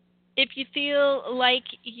if you feel like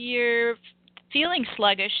you're feeling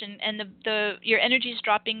sluggish and your energy is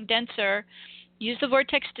dropping denser, use the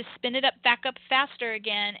vortex to spin it up, back up faster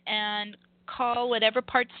again, and call whatever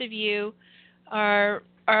parts of you are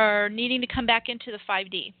needing to come back into the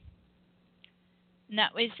 5D. And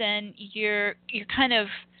that way then you're kind of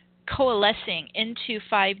coalescing into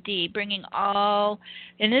 5D, bringing all,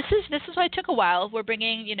 and this is why it took a while. We're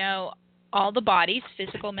bringing, all the bodies,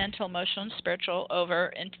 physical, mental, emotional, and spiritual,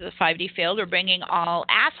 over into the 5D field. We're bringing all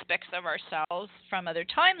aspects of ourselves from other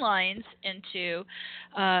timelines into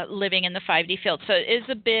living in the 5D field. So it is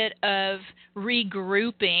a bit of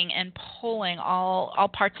regrouping and pulling all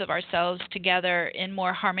parts of ourselves together in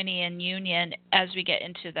more harmony and union as we get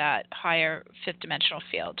into that higher fifth dimensional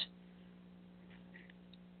field.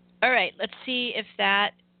 All right, let's see if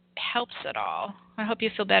that helps at all. I hope you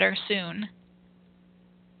feel better soon.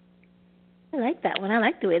 I like that one. I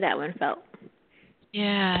like the way that one felt.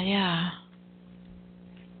 Yeah.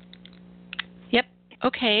 Yep.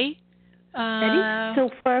 Okay. Ready? So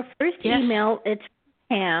for our first email, it's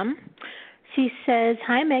Pam. She says,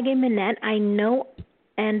 "Hi, Megan, Manette. I know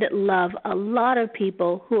and love a lot of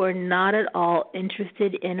people who are not at all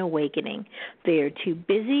interested in awakening. They are too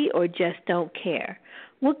busy or just don't care.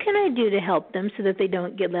 What can I do to help them so that they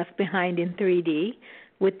don't get left behind in 3D?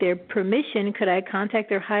 With their permission, could I contact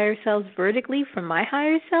their higher selves vertically from my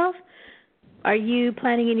higher self? Are you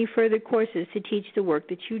planning any further courses to teach the work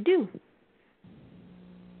that you do?"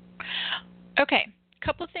 Okay, a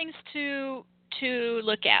couple of things to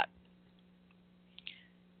look at.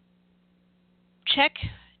 Check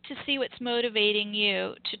to see what's motivating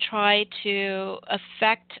you to try to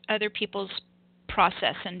affect other people's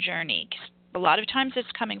process and journey. A lot of times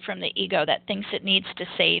it's coming from the ego that thinks it needs to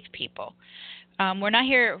save people. We're not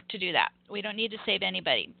here to do that. We don't need to save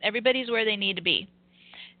anybody. Everybody's where they need to be.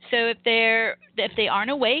 So if they aren't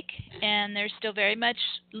awake and they're still very much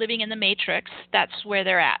living in the matrix, that's where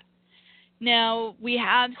they're at. Now, we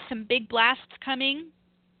have some big blasts coming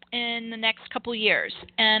in the next couple years,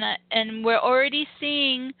 and we're already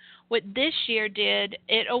seeing what this year did.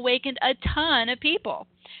 It awakened a ton of people.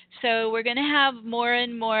 So we're going to have more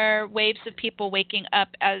and more waves of people waking up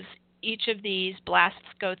as each of these blasts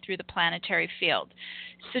go through the planetary field.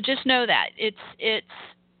 So just know that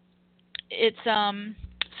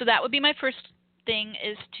so that would be my first thing,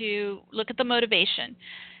 is to look at the motivation.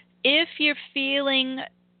 If you're feeling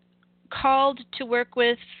called to work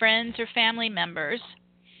with friends or family members,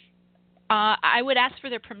 I would ask for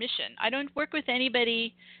their permission. I don't work with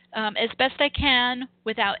anybody as best I can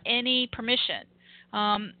without any permission.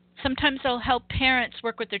 Sometimes I'll help parents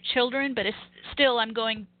work with their children, but still I'm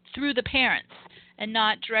going through the parents and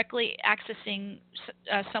not directly accessing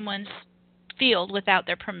someone's field without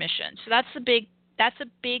their permission. So that's a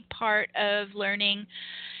big part of learning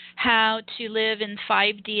how to live in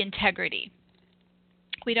 5D integrity.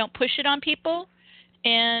 We don't push it on people,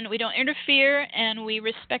 and we don't interfere, and we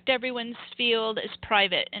respect everyone's field as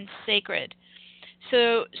private and sacred.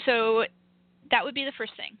 So that would be the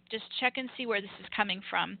first thing. Just check and see where this is coming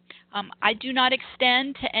from. I do not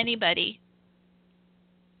extend to anybody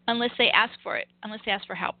unless they ask for it, unless they ask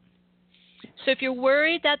for help. So if you're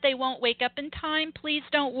worried that they won't wake up in time, please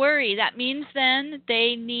don't worry. That means then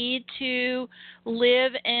they need to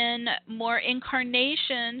live in more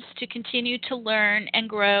incarnations to continue to learn and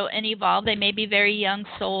grow and evolve. They may be very young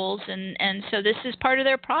souls, and so this is part of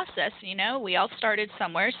their process. We all started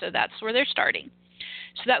somewhere, so that's where they're starting.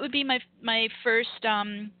 So that would be my first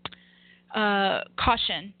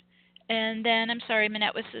caution. And then, I'm sorry,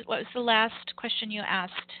 Manette, what was the last question you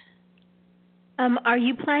asked? Are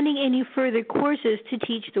you planning any further courses to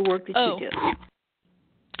teach the work that you do?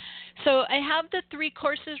 So I have the 3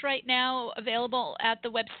 courses right now available at the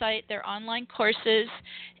website. They're online courses,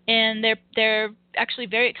 and they're actually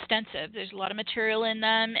very extensive. There's a lot of material in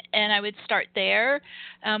them, and I would start there.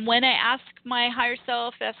 When I ask my higher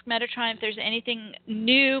self, ask Metatron if there's anything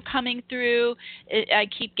new coming through, I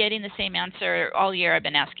keep getting the same answer all year. I've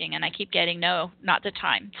been asking, and I keep getting no, not the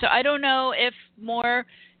time. So I don't know if more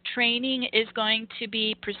training is going to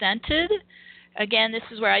be presented. Again, this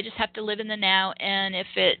is where I just have to live in the now, and if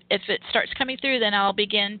it starts coming through, then I'll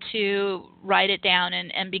begin to write it down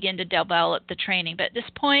and begin to develop the training. But at this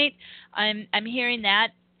point, I'm hearing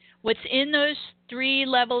that what's in those 3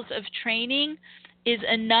 levels of training is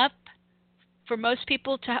enough for most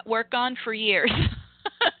people to work on for years.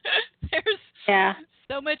 There's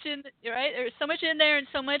so much in, right? There's so much in there and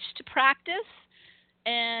so much to practice,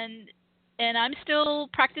 and I'm still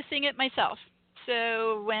practicing it myself.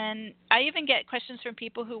 So when I even get questions from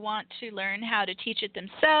people who want to learn how to teach it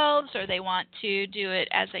themselves, or they want to do it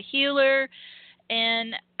as a healer,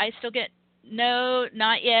 and I still get no,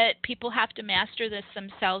 not yet. People have to master this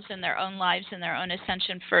themselves in their own lives and their own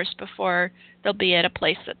ascension first before they'll be at a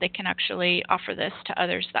place that they can actually offer this to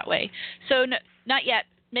others that way. So no, not yet.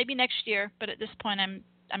 Maybe next year, but at this point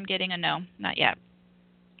I'm getting a no, not yet.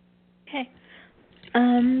 Okay.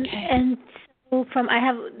 And from I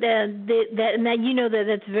have that and that you know that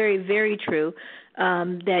that's very, very true,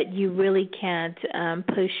 that you really can't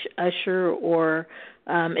push, usher, or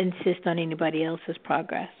insist on anybody else's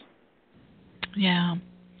progress. Yeah.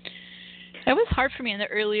 It was hard for me in the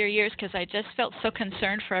earlier years because I just felt so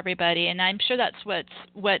concerned for everybody, and I'm sure that's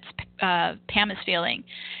what Pam is feeling.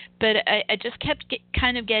 But I just kept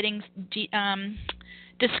getting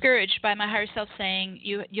discouraged by my higher self saying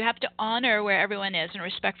you have to honor where everyone is and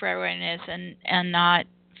respect where everyone is, and not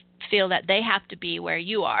feel that they have to be where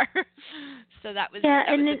you are. So that was I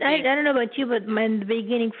don't know about you, but in the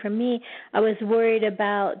beginning for me, I was worried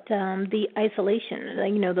about the isolation,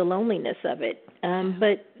 the loneliness of it.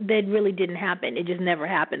 But that really didn't happen. It just never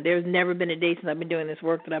happened. There's never been a day since I've been doing this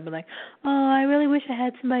work that I've been like, oh, I really wish I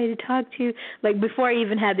had somebody to talk to. Like before I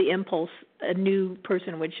even had the impulse, a new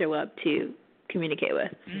person would show up to communicate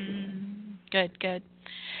with. Good.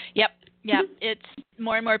 Yep. It's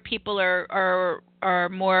more and more people are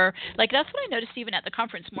more like, that's what I noticed even at the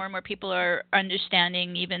conference. More and more people are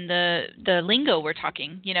understanding even the lingo we're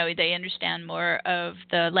talking. They understand more of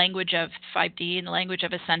the language of 5D and the language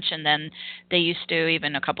of ascension than they used to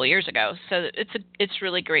even a couple of years ago. So it's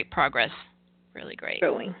really great progress. Really great.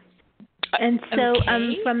 Growing. And so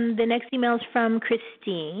from the next email is from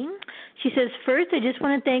Christine. She says, first, I just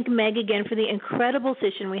want to thank Meg again for the incredible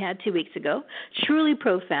session we had 2 weeks ago. Truly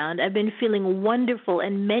profound. I've been feeling wonderful,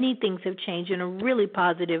 and many things have changed in a really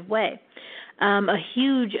positive way. A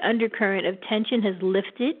huge undercurrent of tension has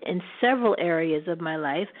lifted in several areas of my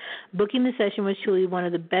life. Booking the session was truly one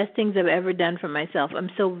of the best things I've ever done for myself.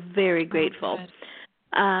 I'm so very grateful.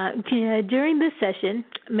 During this session,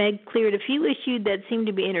 Meg cleared a few issues that seemed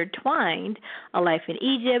to be intertwined: a life in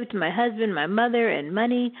Egypt, my husband, my mother, and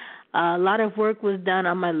money. A lot of work was done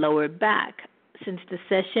on my lower back. Since the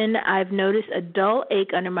session, I've noticed a dull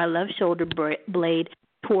ache under my left shoulder blade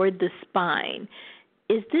toward the spine.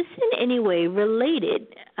 Is this in any way related?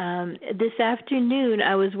 This afternoon,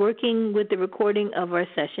 I was working with the recording of our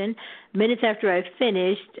session. Minutes after I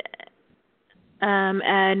finished,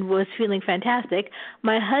 and was feeling fantastic,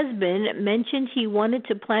 my husband mentioned he wanted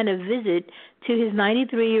to plan a visit to his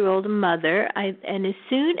 93-year-old mother, and as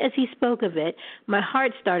soon as he spoke of it, my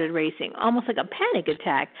heart started racing, almost like a panic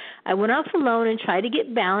attack. I went off alone and tried to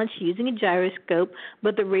get balance using a gyroscope,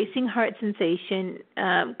 but the racing heart sensation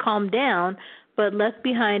calmed down, but left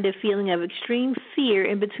behind a feeling of extreme fear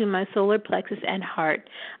in between my solar plexus and heart.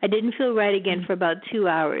 I didn't feel right again for about 2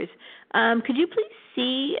 hours. Could you please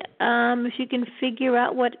see if you can figure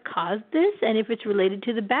out what caused this and if it's related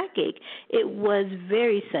to the backache? It was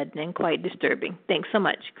very sudden and quite disturbing. Thanks so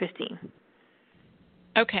much, Christine.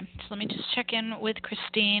 Okay, so let me just check in with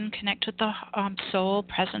Christine, connect with the soul,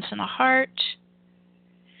 presence in the heart.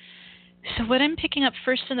 So what I'm picking up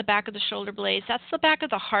first in the back of the shoulder blades, that's the back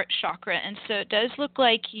of the heart chakra. And so it does look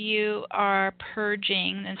like you are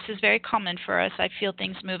purging. And this is very common for us. I feel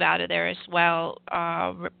things move out of there as well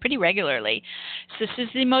pretty regularly. So this is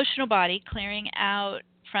the emotional body clearing out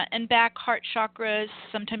front and back heart chakras.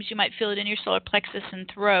 Sometimes you might feel it in your solar plexus and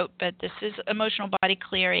throat, but this is emotional body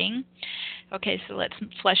clearing. Okay, so let's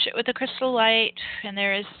flush it with a crystal light. And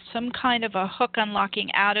there is some kind of a hook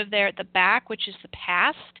unlocking out of there at the back, which is the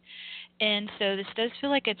past. And so this does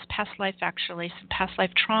feel like it's past life, actually, some past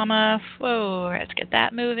life trauma. Whoa, let's get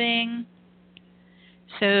that moving.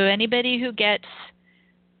 So anybody who gets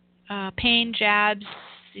pain, jabs,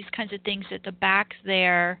 these kinds of things at the back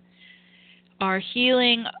there are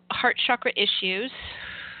healing heart chakra issues,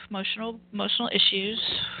 emotional issues.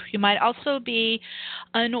 You might also be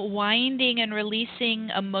unwinding and releasing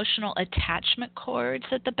emotional attachment cords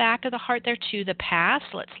at the back of the heart there to the past.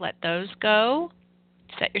 Let's let those go.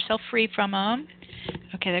 Set yourself free from them.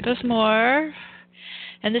 Okay, there goes more.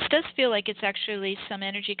 And this does feel like it's actually some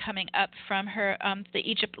energy coming up from her, the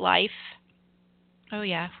Egypt life. Oh,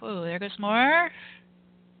 yeah. Oh, there goes more.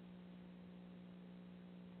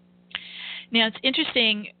 Now, it's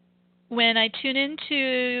interesting. When I tune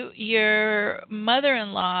into your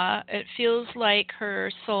mother-in-law, it feels like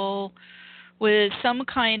her soul was some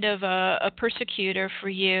kind of a persecutor for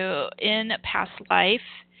you in a past life.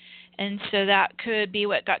 And so that could be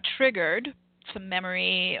what got triggered, some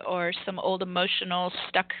memory or some old emotional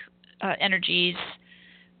stuck energies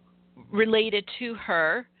related to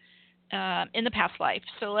her in the past life.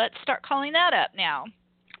 So let's start calling that up now.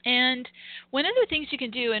 And one of the things you can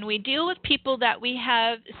do, and we deal with people that we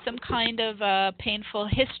have some kind of a painful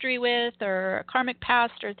history with or a karmic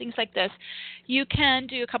past or things like this, you can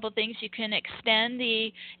do a couple of things. You can extend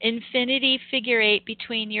the infinity figure eight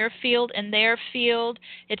between your field and their field.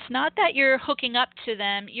 It's not that you're hooking up to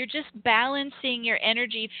them. You're just balancing your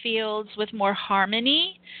energy fields with more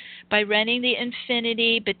harmony by running the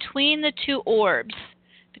infinity between the two orbs,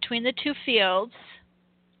 between the two fields.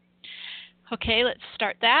 Okay, let's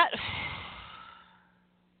start that.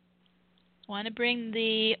 I want to bring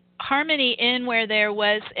the harmony in where there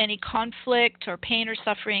was any conflict or pain or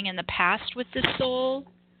suffering in the past with the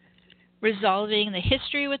soul, resolving the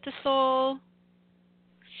history with the soul.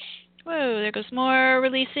 Whoa, there goes more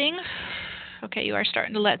releasing. Okay, you are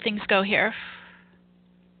starting to let things go here.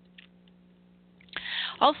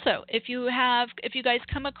 Also, if you guys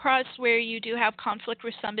come across where you do have conflict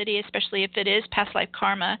with somebody, especially if it is past life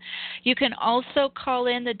karma, you can also call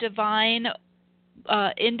in the divine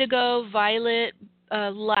indigo violet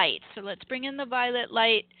light. So let's bring in the violet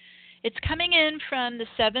light. It's coming in from the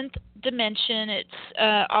seventh dimension. It's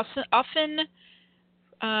often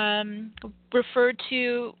referred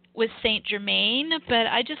to with Saint Germain, but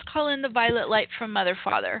I just call in the violet light from Mother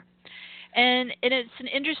Father. And it's an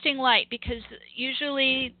interesting light because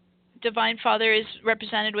usually Divine Father is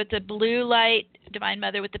represented with the blue light, Divine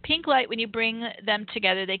Mother with the pink light. When you bring them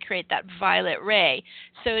together, they create that violet ray.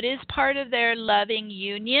 So it is part of their loving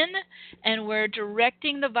union, and we're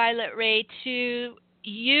directing the violet ray to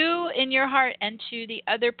you in your heart and to the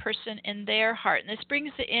other person in their heart. And this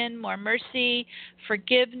brings in more mercy,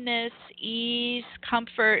 forgiveness, ease,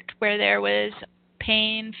 comfort where there was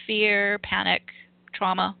pain, fear, panic,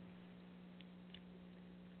 trauma.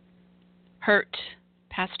 Hurt,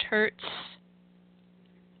 past hurts.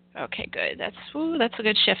 Okay, good. That's a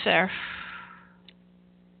good shift there.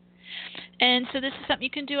 And so this is something you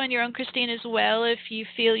can do on your own, Christine, as well, if you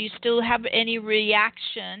feel you still have any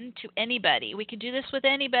reaction to anybody. We can do this with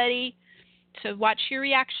anybody. So watch your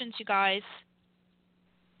reactions, you guys.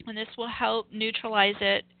 And this will help neutralize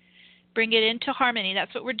it, bring it into harmony.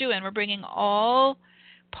 That's what we're doing. We're bringing all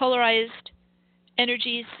polarized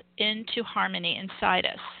energies into harmony inside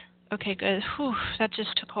us. Okay, good. Whew, that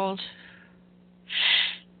just took hold.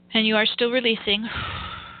 And you are still releasing.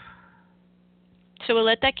 So we'll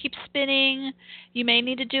let that keep spinning. You may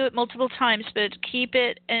need to do it multiple times, but keep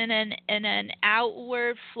it in an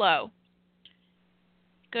outward flow.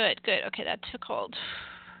 Good. Okay, that took hold.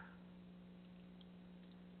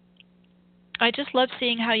 I just love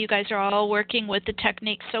seeing how you guys are all working with the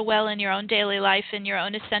technique so well in your own daily life and your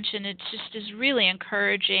own ascension. It just is really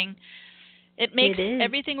encouraging. It makes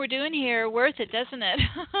everything we're doing here worth it, doesn't it?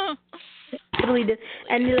 Totally does.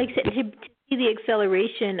 And like I said, to see the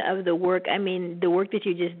acceleration of the work, I mean, the work that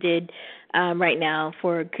you just did right now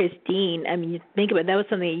for Christine, I mean, you think about it, that was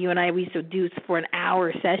something that you and I, we used to do for an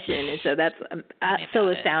hour session. And so that's so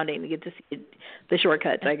astounding to get to see the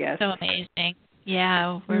shortcuts, I guess. So amazing.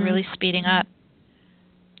 Yeah, we're really speeding up.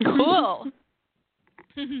 Cool.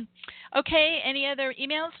 Okay, any other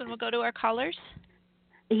emails? And we'll go to our callers.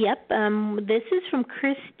 Yep. This is from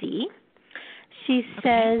Christy. She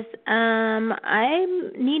says, I'm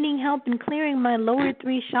needing help in clearing my lower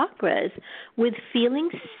three chakras with feeling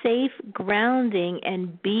safe, grounding,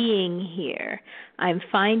 and being here. I'm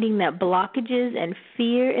finding that blockages and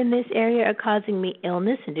fear in this area are causing me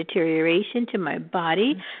illness and deterioration to my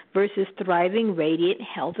body versus thriving, radiant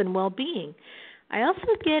health and well-being. I also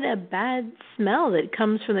get a bad smell that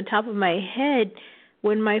comes from the top of my head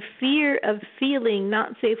when my fear of feeling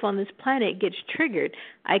not safe on this planet gets triggered.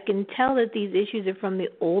 I can tell that these issues are from the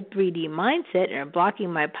old 3D mindset and are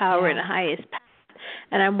blocking my power in the highest path.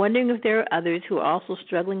 And I'm wondering if there are others who are also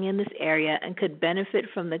struggling in this area and could benefit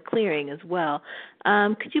from the clearing as well.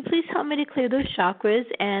 Could you please help me to clear those chakras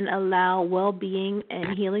and allow well-being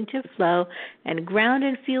and healing to flow and ground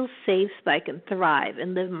and feel safe so I can thrive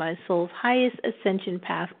and live my soul's highest ascension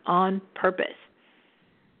path on purpose?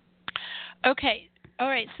 Okay. All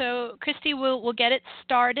right. So, Christy, we'll get it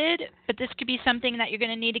started, but this could be something that you're going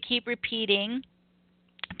to need to keep repeating,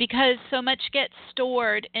 because so much gets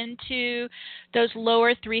stored into those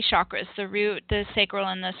lower three chakras, the root, the sacral,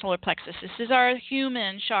 and the solar plexus. This is our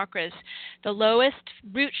human chakras. The lowest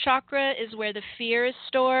root chakra is where the fear is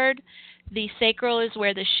stored. The sacral is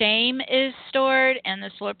where the shame is stored, and the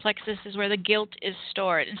solar plexus is where the guilt is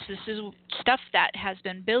stored. And so this is stuff that has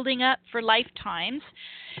been building up for lifetimes.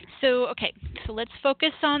 So, okay, so let's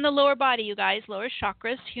focus on the lower body, you guys. Lower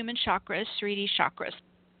chakras, human chakras, 3D chakras.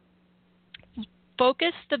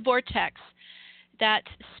 Focus the vortex that's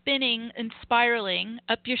spinning and spiraling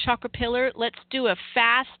up your chakra pillar. Let's do a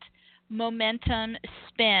fast momentum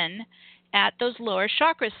spin at those lower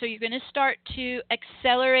chakras. So you're going to start to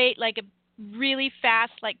accelerate like a really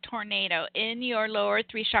fast, like tornado in your lower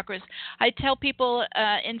three chakras. I tell people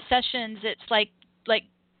in sessions it's like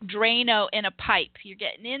Drano in a pipe. You're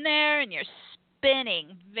getting in there and you're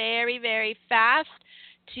spinning very, very fast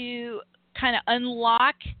to kind of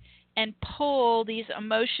unlock and pull these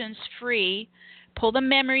emotions free, pull the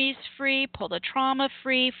memories free, pull the trauma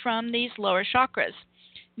free from these lower chakras.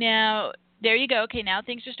 Now, there you go. Okay, now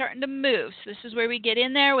things are starting to move. So this is where we get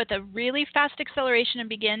in there with a really fast acceleration and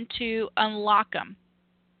begin to unlock them.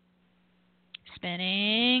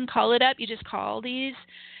 Spinning, call it up. You just call these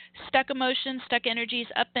stuck emotions, stuck energies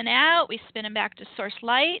up and out. We spin them back to source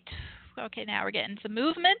light. Okay, now we're getting some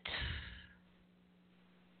movement.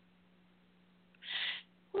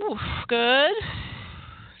 Ooh, good.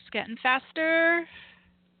 It's getting faster.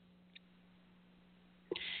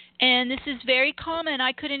 And this is very common.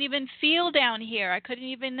 I couldn't even feel down here. I couldn't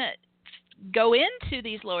even go into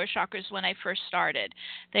these lower chakras when I first started.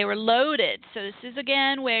 They were loaded. So this is,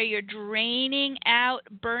 again, where you're draining out,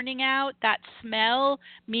 burning out. That smell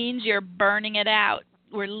means you're burning it out.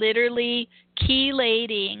 We're literally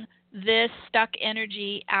chelating this stuck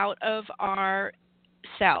energy out of our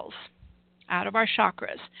cells, out of our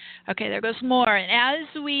chakras. Okay, there goes more. And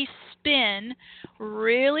as we spin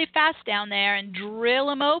really fast down there and drill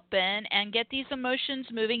them open and get these emotions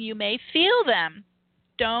moving, you may feel them.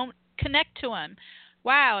 Don't connect to them.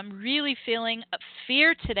 Wow, I'm really feeling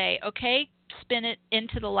fear today. Okay, spin it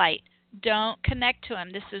into the light. Don't connect to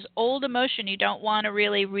them. This is old emotion. You don't want to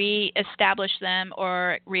really re-establish them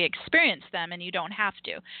or re-experience them, and you don't have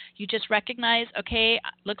to. You just recognize, okay,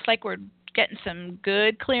 looks like we're getting some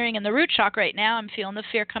good clearing in the root chakra right now. I'm feeling the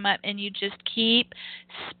fear come up, and you just keep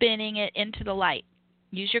spinning it into the light.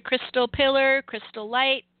 Use your crystal pillar, crystal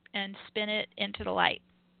light, and spin it into the light.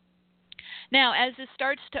 Now, as this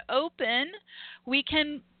starts to open, we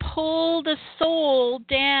can pull the soul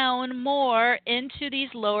down more into these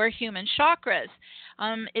lower human chakras.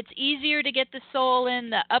 It's easier to get the soul in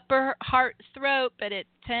the upper heart throat, but it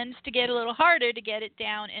tends to get a little harder to get it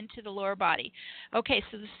down into the lower body. Okay,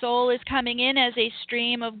 so the soul is coming in as a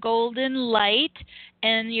stream of golden light,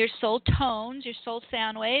 and your soul tones, your soul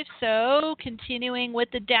sound waves. So continuing with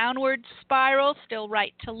the downward spiral, still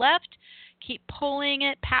right to left. Keep pulling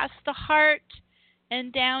it past the heart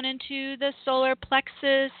and down into the solar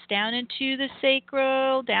plexus, down into the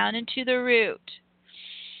sacral, down into the root.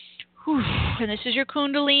 Whew. And this is your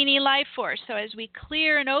Kundalini life force. So as we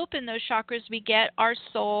clear and open those chakras, we get our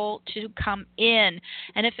soul to come in.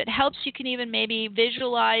 And if it helps, you can even maybe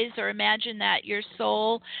visualize or imagine that your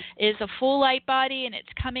soul is a full light body and it's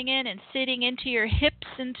coming in and sitting into your hips,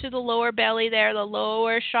 into the lower belly there, the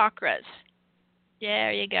lower chakras.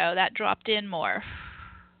 There you go. That dropped in more.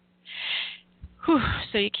 Whew.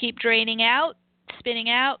 So you keep draining out, spinning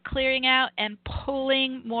out, clearing out, and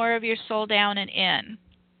pulling more of your soul down and in.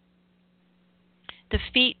 The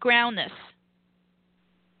feet ground this.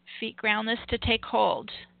 Feet ground this to take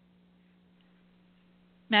hold.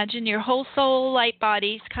 Imagine your whole soul light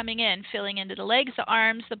body's coming in, filling into the legs, the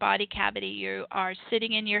arms, the body cavity. You are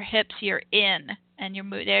sitting in your hips. You're in. And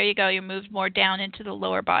there you go. You moved more down into the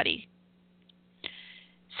lower body.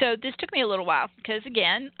 So this took me a little while because,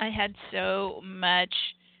 again, I had so much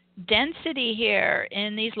density here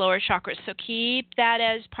in these lower chakras. So keep that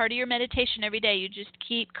as part of your meditation every day. You just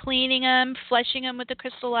keep cleaning them, fleshing them with the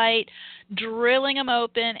crystal light, drilling them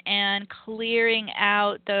open, and clearing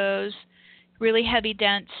out those really heavy,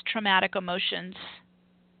 dense, traumatic emotions.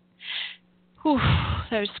 Whew,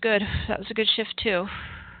 that was good. That was a good shift, too.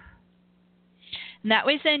 And that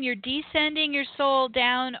way then you're descending your soul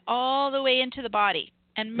down all the way into the body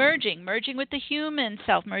and merging with the human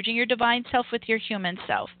self, merging your divine self with your human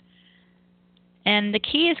self. And the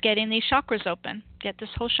key is getting these chakras open. Get this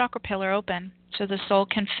whole chakra pillar open so the soul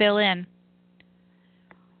can fill in.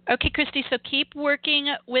 Okay, Christy, so keep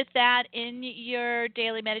working with that in your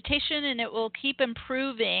daily meditation, and it will keep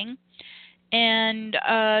improving. And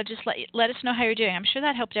just let us know how you're doing. I'm sure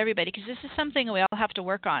that helped everybody because this is something we all have to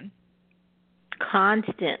work on.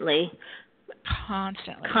 Constantly. Yeah.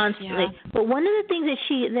 But one of the things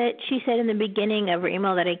that she said in the beginning of her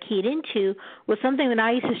email that I keyed into was something that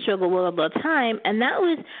I used to struggle with all the time, and that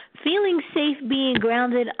was feeling safe being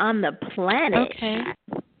grounded on the planet. Okay.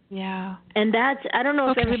 Yeah. And that's, I don't know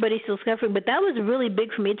if everybody's still suffering, but that was really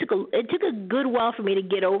big for me. It took a good while for me to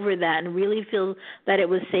get over that and really feel that it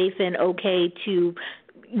was safe and okay to,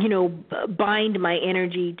 bind my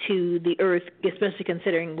energy to the earth, especially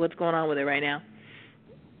considering what's going on with it right now.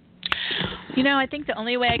 I think the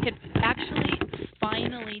only way I could actually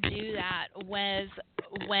finally do that was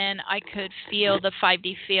when I could feel the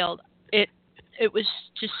 5D field. It was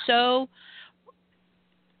just so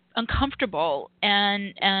uncomfortable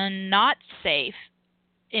and not safe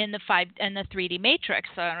in the 3D matrix.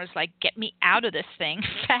 So I was like, get me out of this thing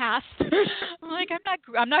fast. I'm like,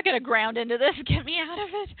 I'm not going to ground into this. Get me out of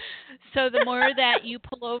it. So the more that you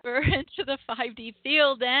pull over into the 5D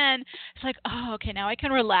field, then it's like, oh, okay, now I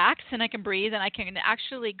can relax and I can breathe and I can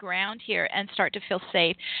actually ground here and start to feel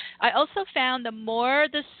safe. I also found the more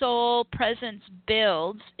the soul presence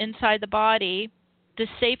builds inside the body, the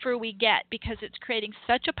safer we get, because it's creating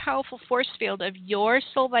such a powerful force field of your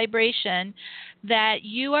soul vibration that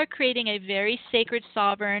you are creating a very sacred,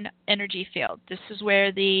 sovereign energy field. This is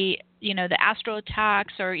where the astral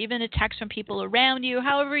attacks or even attacks from people around you,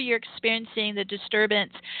 however you're experiencing the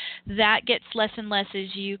disturbance, that gets less and less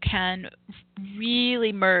as you can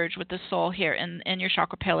really merge with the soul here in your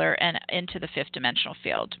chakra pillar and into the fifth dimensional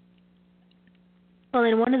field. Well,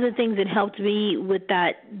 and one of the things that helped me with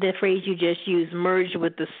that, the phrase you just used, merged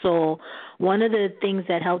with the soul, one of the things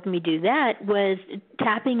that helped me do that was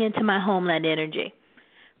tapping into my homeland energy.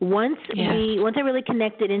 Once I really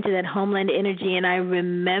connected into that homeland energy and I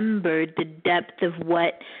remembered the depth of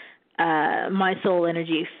what my soul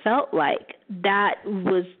energy felt like, that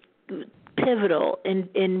was pivotal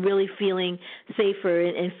in really feeling safer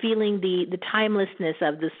and feeling the timelessness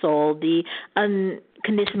of the soul, the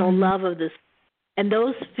unconditional love of the soul. And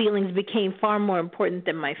those feelings became far more important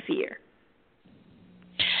than my fear.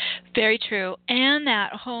 Very true. And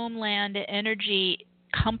that homeland energy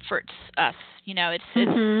comforts us. It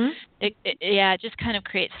just kind of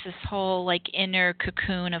creates this whole inner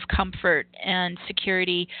cocoon of comfort and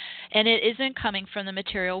security. And it isn't coming from the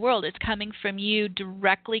material world. It's coming from you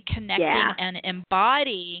directly connecting and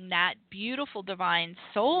embodying that beautiful divine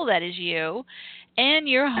soul that is you and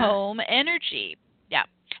your home energy. Yeah.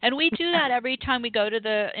 And we do that every time we go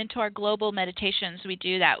into our global meditations. We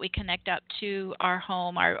do that. We connect up to our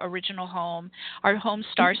home, our original home, our home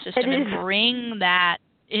star system, and bring that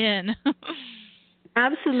in.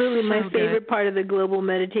 Absolutely, my favorite part of the global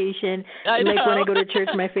meditation. I know. Like when I go to church,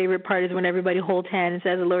 my favorite part is when everybody holds hands and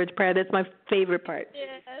says the Lord's Prayer. That's my favorite part.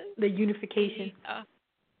 Yes. The unification.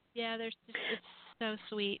 It's so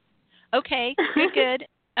sweet. Okay, good.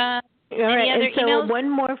 All any right, other and so emails? one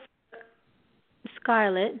more.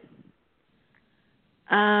 Scarlett.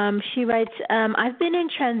 She writes, I've been in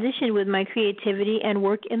transition with my creativity and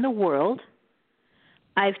work in the world.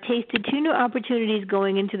 I've tasted 2 new opportunities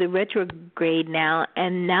going into the retrograde now,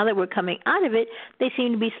 and now that we're coming out of it, they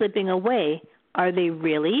seem to be slipping away. Are they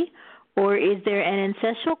really? Or is there an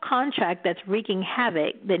ancestral contract that's wreaking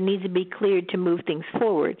havoc that needs to be cleared to move things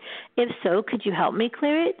forward? If so, could you help me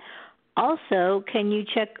clear it? Also, can you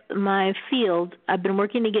check my field? I've been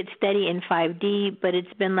working to get steady in 5D, but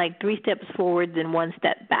it's been like 3 steps forward and 1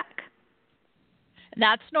 step back.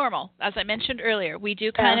 That's normal. As I mentioned earlier, we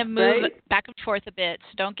do kind of move back and forth a bit.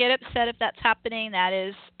 So don't get upset if that's happening. That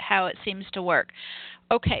is how it seems to work.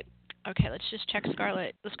 Okay, let's just check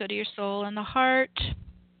Scarlett. Let's go to your soul and the heart.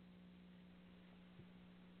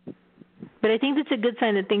 But I think that's a good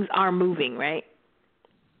sign that things are moving, right?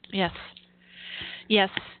 Yes.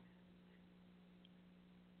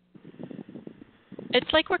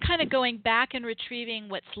 It's like we're kind of going back and retrieving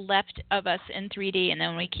what's left of us in 3D, and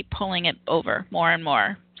then we keep pulling it over more and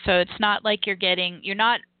more. So it's not like you're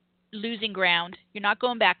not losing ground. You're not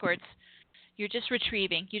going backwards. You're just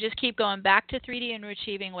retrieving. You just keep going back to 3D and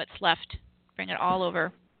retrieving what's left. Bring it all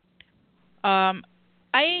over. So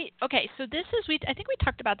this is I think we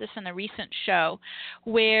talked about this in a recent show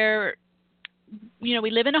where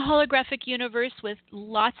we live in a holographic universe with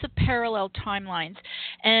lots of parallel timelines,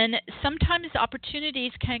 and sometimes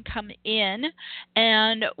opportunities can come in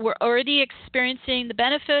and we're already experiencing the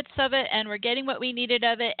benefits of it and we're getting what we needed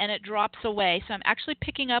of it, and it drops away. So I'm actually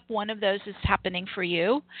picking up one of those is happening for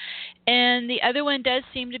you, and the other one does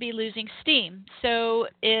seem to be losing steam. So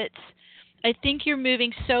I think you're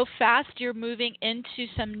moving so fast, you're moving into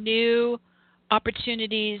some new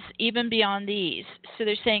opportunities even beyond these. So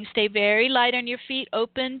they're saying stay very light on your feet,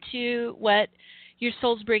 open to what your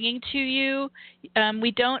soul's bringing to you.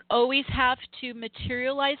 We don't always have to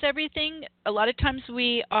materialize everything. A lot of times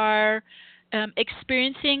we are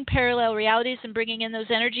experiencing parallel realities and bringing in those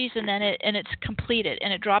energies, and then it's completed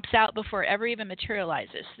and it drops out before it ever even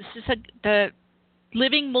materializes. This is the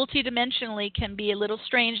living multidimensionally can be a little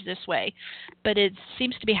strange this way, but it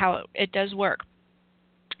seems to be how it does work.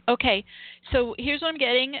 Okay, so here's what I'm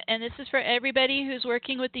getting, and this is for everybody who's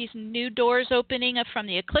working with these new doors opening from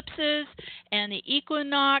the eclipses and the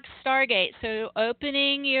equinox stargate. So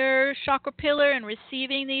opening your chakra pillar and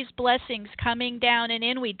receiving these blessings coming down and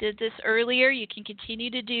in. We did this earlier. You can continue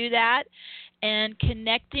to do that, and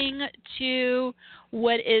connecting to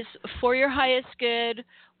what is for your highest good,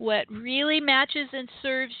 what really matches and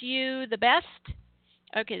serves you the best.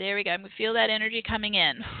 Okay, there we go. I'm going to feel that energy coming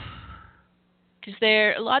in. Because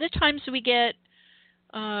a lot of times we get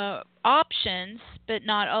options, but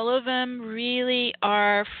not all of them really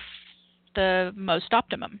are the most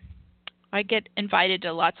optimum. I get invited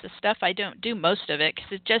to lots of stuff. I don't do most of it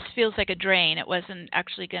because it just feels like a drain. It wasn't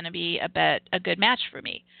actually going to be a good match for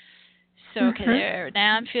me. So, okay, there.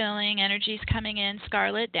 Now I'm feeling energies coming in,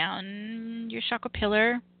 Scarlet, down your chakra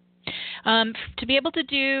pillar. To be able to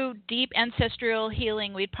do deep ancestral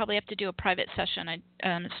healing, we'd probably have to do a private session.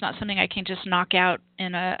 It's not something I can just knock out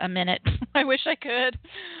in a minute. I wish I could,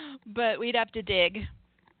 but we'd have to dig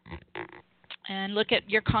and look at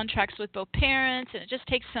your contracts with both parents, and it just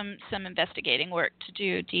takes some investigating work to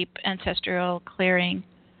do deep ancestral clearing.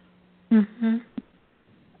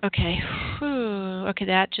 Okay. Whew. Okay,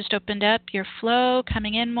 that just opened up your flow,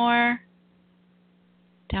 coming in more,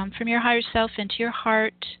 down from your higher self into your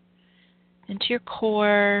heart, into your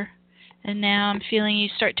core, and now I'm feeling you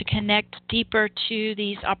start to connect deeper to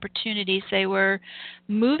these opportunities. They were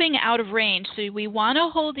moving out of range, so we want to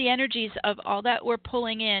hold the energies of all that we're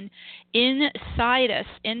pulling in inside us,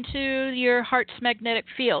 into your heart's magnetic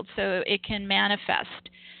field, so it can manifest.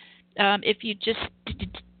 If you just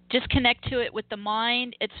connect to it with the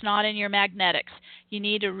mind, it's not in your magnetics. You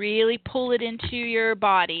need to really pull it into your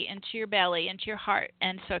body, into your belly, into your heart,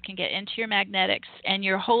 and so it can get into your magnetics. And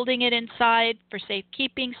you're holding it inside for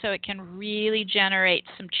safekeeping so it can really generate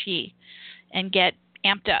some chi and get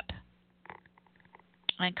amped up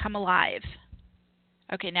and come alive.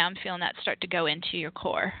 Okay, now I'm feeling that start to go into your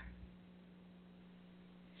core.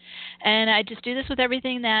 And I just do this with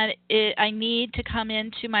everything that I need to come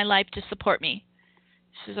into my life to support me.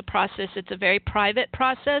 This is a process. It's a very private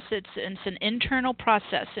process. It's an internal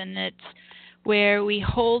process, and it's where we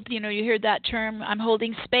hold, you heard that term, I'm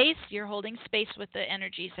holding space. You're holding space with the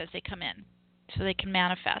energies as they come in so they can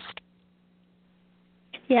manifest.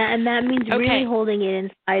 Yeah, and that means really holding it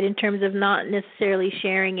inside in terms of not necessarily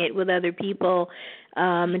sharing it with other people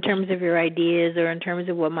in terms of your ideas or in terms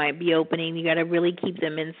of what might be opening. You got to really keep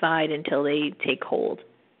them inside until they take hold.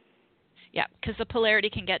 Yeah, because the polarity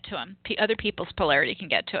can get to them. Other people's polarity can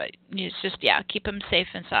get to it. It's just, keep them safe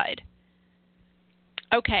inside.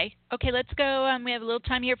 Okay, let's go. We have a little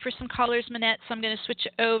time here for some callers, Manette, so I'm going to switch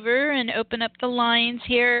over and open up the lines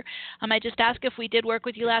here. I just asked if we did work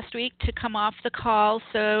with you last week to come off the call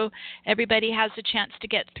so everybody has a chance to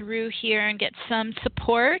get through here and get some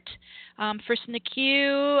support. First in the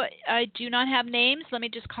queue, I do not have names. Let me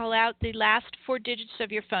just call out the last 4 digits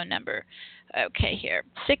of your phone number. Okay, here,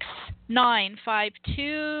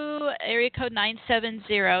 6952, area code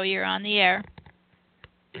 970. You're on the air.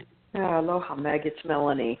 Aloha, Meg. It's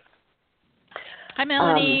Melanie. Hi,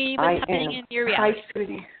 Melanie. What's happening in your reality? Hi,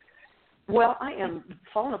 sweetie. Well, I am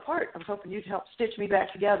falling apart. I was hoping you'd help stitch me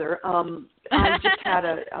back together. I just had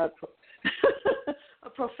a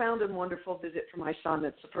profound and wonderful visit from my son.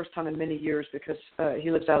 It's the first time in many years because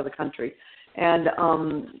he lives out of the country. And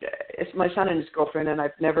it's my son and his girlfriend, and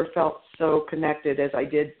I've never felt so connected as I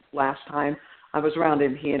did last time I was around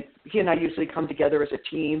him. He and I usually come together as a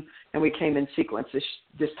team, and we came in sequence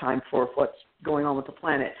this time for what's going on with the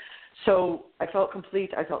planet. So I felt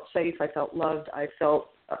complete. I felt safe. I felt loved. I felt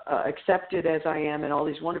accepted as I am, and all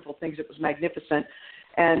these wonderful things. It was magnificent.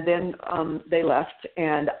 And then they left,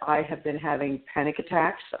 and I have been having panic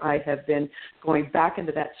attacks. I have been going back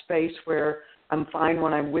into that space where I'm fine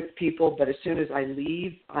when I'm with people, but as soon as I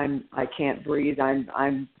leave, I can't breathe.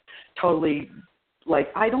 I'm totally like,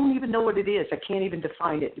 I don't even know what it is. I can't even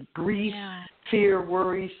define it. Grief, fear,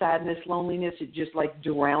 worry, sadness, loneliness, it's just like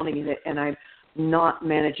drowning in it, and I'm not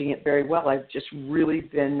managing it very well. I've just really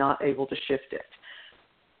been not able to shift it.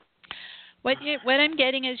 What I'm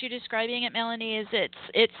getting as you're describing it, Melanie, is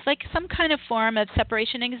it's like some kind of form of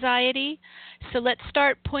separation anxiety. So let's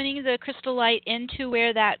start pointing the crystal light into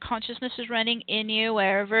where that consciousness is running in you,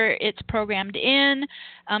 wherever it's programmed in.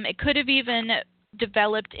 It could have even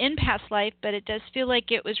developed in past life, but it does feel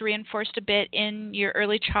like it was reinforced a bit in your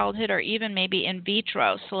early childhood or even maybe in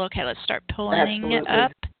vitro. So, okay, let's start pulling it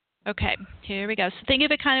up. Okay, here we go. So think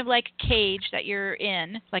of it kind of like a cage that you're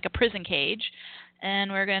in, like a prison cage,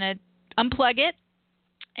 and we're going to unplug it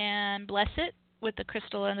and bless it with the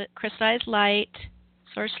crystallized light,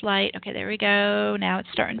 source light. Okay, there we go. Now it's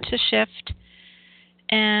starting to shift.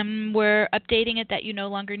 And we're updating it that you no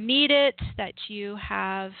longer need it, that you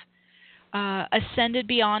have ascended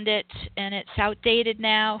beyond it, and it's outdated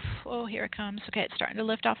now. Oh, here it comes. Okay, it's starting to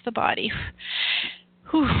lift off the body.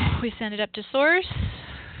 Whew, we send it up to source.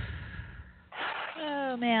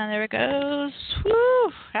 Oh, man, there it goes.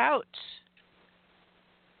 Whew, out.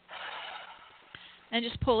 And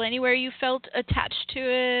just pull anywhere you felt attached to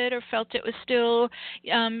it or felt it was still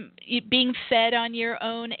being fed on your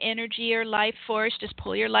own energy or life force. Just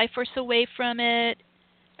pull your life force away from it.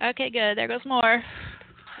 Okay, good. There goes more.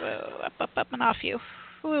 Whoa, up, and off you.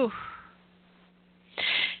 Whew.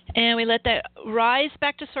 And we let that rise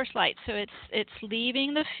back to source light. So it's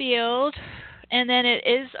leaving the field. And then it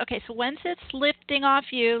is, okay, so once it's lifting off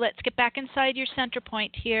you, let's get back inside your center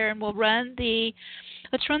point here, and we'll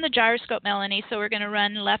let's run the gyroscope, Melanie. So we're going to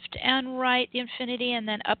run left and right, the infinity, and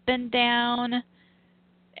then up and down,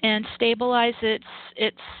 and stabilize it.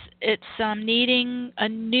 It's needing a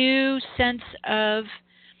new sense of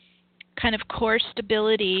kind of core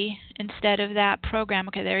stability instead of that program.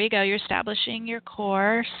 Okay, there you go. You're establishing your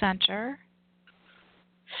core center.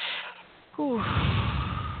 Whew.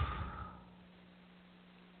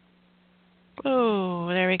 Oh,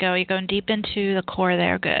 there we go. You're going deep into the core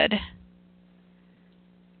there. Good.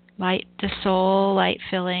 Light to soul, light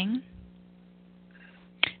filling.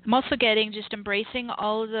 I'm also getting just embracing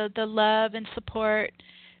all of the love and support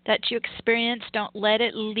that you experience. Don't let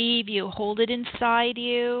it leave you. Hold it inside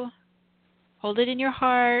you. Hold it in your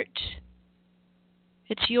heart.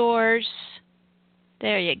 It's yours.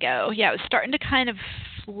 There you go. Yeah, it was starting to kind of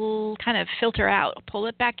filter out. Pull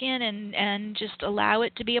it back in and just allow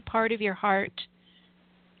it to be a part of your heart.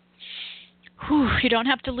 Whew, you don't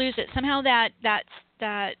have to lose it. Somehow that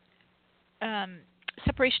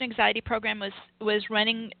separation anxiety program was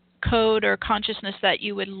running code or consciousness that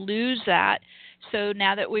you would lose that. So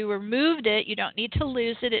now that we removed it, you don't need to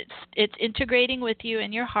lose it. It's integrating with you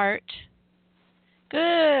in your heart. Good.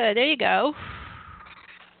 There you go.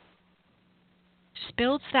 Just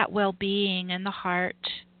builds that well-being in the heart.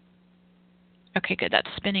 Okay, good. That's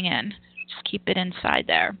spinning in. Just keep it inside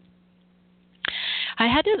there. I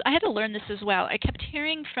had to learn this as well. I kept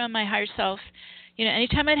hearing from my higher self,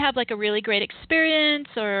 anytime I'd have like a really great experience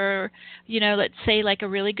or, let's say like a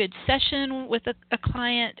really good session with a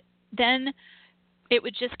client, then it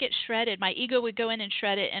would just get shredded. My ego would go in and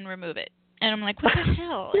shred it and remove it. And I'm like, what the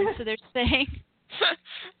hell? And so they're saying,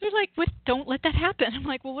 they're like, what? Don't let that happen. I'm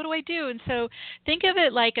like, well, what do I do? And so think of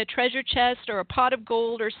it like a treasure chest or a pot of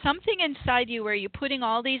gold or something inside you where you're putting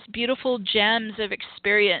all these beautiful gems of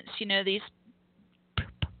experience, these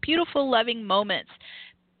beautiful, loving moments.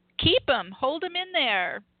 Keep them. Hold them in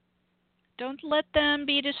there. Don't let them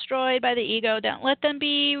be destroyed by the ego. Don't let them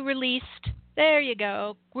be released. There you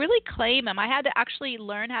go. Really claim them. I had to actually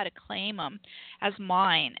learn how to claim them as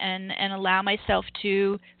mine and allow myself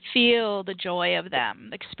to feel the joy of them,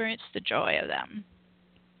 experience the joy of them.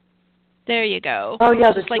 There you go. Oh,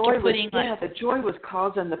 yeah, the joy was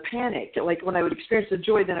causing the panic. Like when I would experience the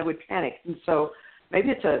joy, then I would panic. And so maybe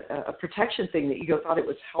it's a protection thing. The ego thought it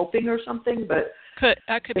was helping or something, but could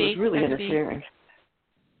it be. was really interfering.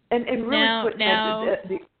 And really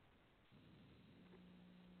quick,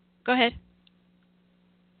 go ahead.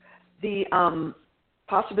 The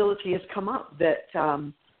possibility has come up that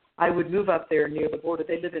I would move up there near the border.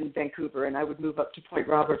 They live in Vancouver, and I would move up to Point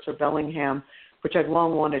Roberts or Bellingham, which I've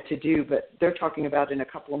long wanted to do, but they're talking about in a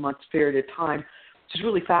couple of months period of time, which is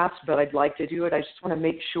really fast, but I'd like to do it. I just want to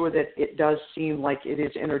make sure that it does seem like it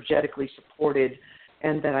is energetically supported,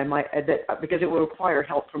 and that because it will require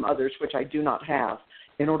help from others, which I do not have,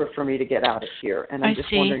 in order for me to get out of here. And I'm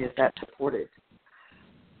just wondering if that's supported.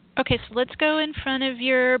 Okay, so let's go in front of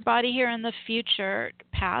your body here on the future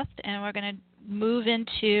path, and we're going to move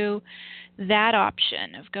into that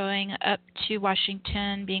option of going up to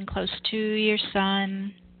Washington, being close to your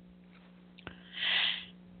son,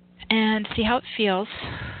 and see how it feels.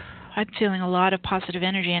 I'm feeling a lot of positive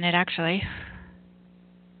energy in it, actually.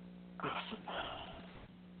 Awesome.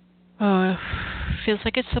 Oh, feels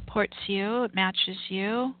like it supports you, it matches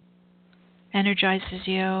you, energizes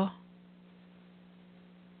you.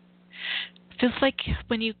 Feels like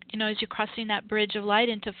when you as you're crossing that bridge of light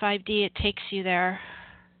into 5D, it takes you there.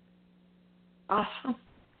 Awesome.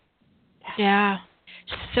 Yeah.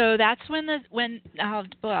 So that's when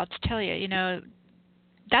I'll tell you,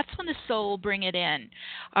 that's when the soul will bring it in.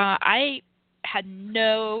 I had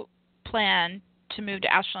no plan to move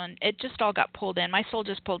to Ashland. It just all got pulled in. My soul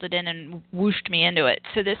just pulled it in and whooshed me into it.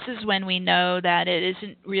 So this is when we know that it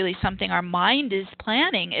isn't really something our mind is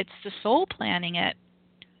planning. It's the soul planning it.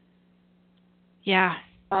 Yeah.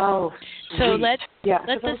 Oh. So let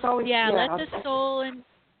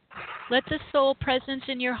the soul presence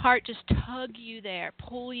in your heart just tug you there,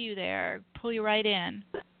 pull you right in.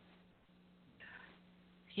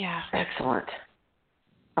 Yeah. Excellent.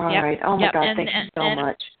 All right. Oh my God, thank you so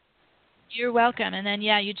much. You're welcome. And then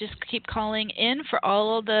you just keep calling in for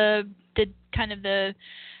all of the kind of the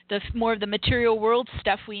more of the material world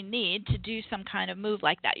stuff we need to do some kind of move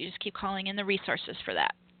like that. You just keep calling in the resources for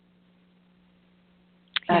that.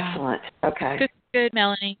 Excellent. Okay. Good,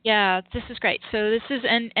 Melanie. Yeah, this is great. So this is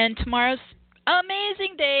and tomorrow's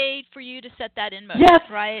amazing day for you to set that in motion. Yes.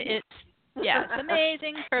 Right? It's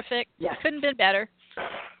amazing, perfect. Yes. Couldn't have been better.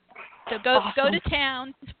 So go to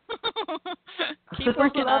town. Keep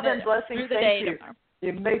working on it through the day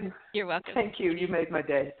tomorrow. You're welcome. Thank you. You made my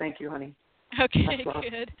day. Thank you, honey. Okay,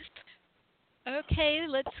 good. Okay,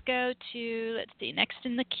 let's go to next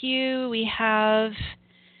in the queue we have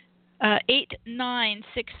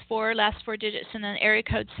 8964, last four digits, and then area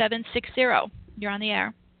code 760. You're on the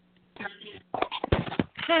air.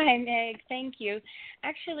 Hi, Meg. Thank you.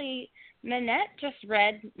 Actually, Manette just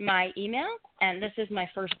read my email, and this is my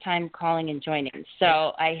first time calling and joining.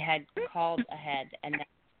 So I had called ahead and then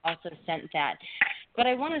also sent that. But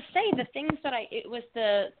I want to say the things that it was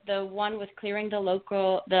the one with clearing the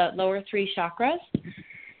lower three chakras.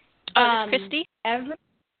 Christy?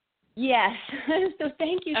 Yes. So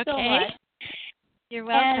thank you so much. You're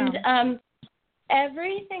welcome. And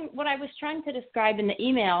everything, what I was trying to describe in the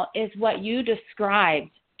email is what you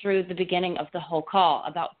described through the beginning of the whole call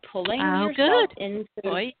about pulling yourself into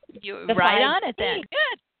you're right on it then.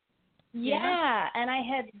 Good. Yeah. And I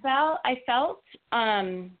felt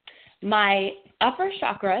my upper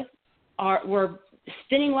chakras were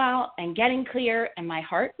spinning well and getting clear, and my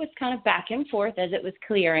heart was kind of back and forth as it was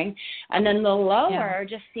clearing. And then the lower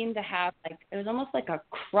just seemed to have it was almost like a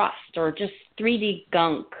crust or just 3D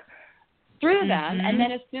gunk through them. And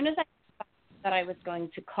then as soon as I thought that I was going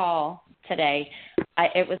to call today,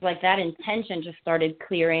 it was like that intention just started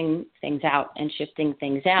clearing things out and shifting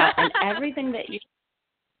things out. And everything that you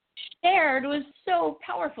shared was so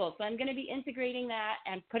powerful. So I'm going to be integrating that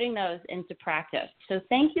and putting those into practice. So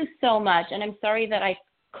thank you so much. And I'm sorry that I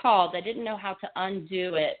called. I didn't know how to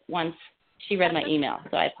undo it once she read my email.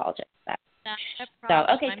 So I apologize for that. Not a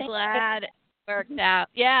problem. So, I'm glad it worked out.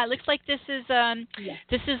 Yeah, it looks like this is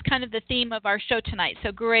kind of the theme of our show tonight.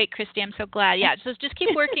 So great, Christy. I'm so glad. Yeah, so just keep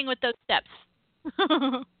working with those steps.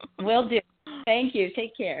 Will do. Thank you.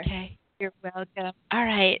 Take care. Okay. You're welcome. All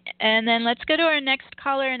right. And then let's go to our next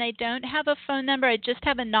caller. And I don't have a phone number. I just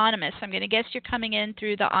have anonymous. I'm going to guess you're coming in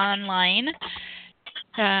through the online.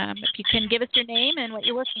 If you can give us your name and what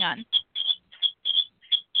you're working on.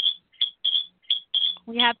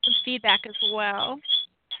 We have some feedback as well.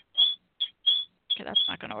 Okay, that's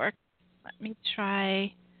not going to work. Let me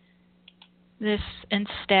try this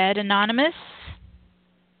instead. Anonymous.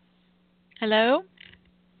 Hello?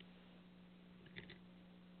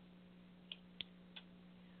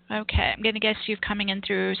 Okay, I'm going to guess you're coming in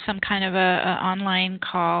through some kind of a online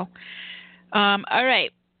call. All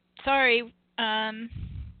right. Sorry. I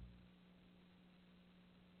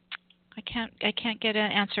can't get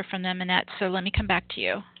an answer from them, Manette, so let me come back to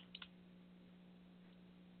you.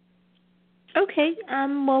 Okay.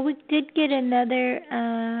 Well, we did get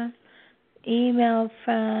another email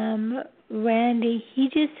from Randy. He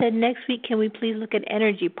just said, next week, can we please look at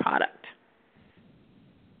energy product?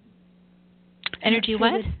 Energy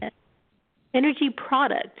what? Energy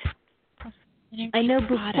product. I know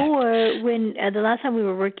before, when the last time we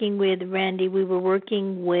were working with Randy, we were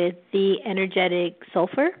working with the energetic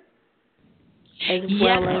sulfur. As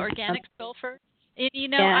well as organic sulfur.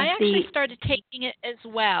 I actually started taking it as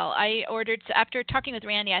well. I ordered, after talking with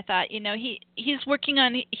Randy, I thought, he's working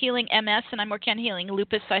on healing MS and I'm working on healing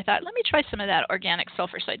lupus. So I thought, let me try some of that organic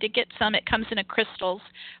sulfur. So I did get some. It comes in a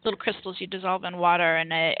little crystals you dissolve in water.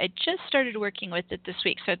 And I just started working with it this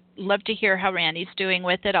week. So I'd love to hear how Randy's doing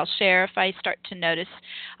with it. I'll share if I start to notice.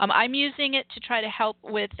 I'm using it to try to help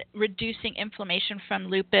with reducing inflammation from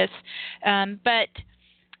lupus.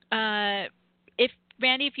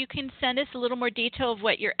 Randy, if you can send us a little more detail of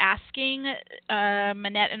what you're asking,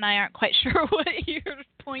 Manette and I aren't quite sure what you're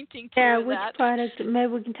pointing to. Yeah, which product? Maybe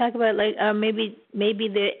we can talk about maybe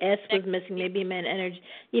the S was missing. Maybe meant energy.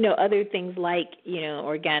 Other things like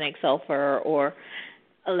organic sulfur or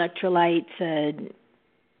electrolytes.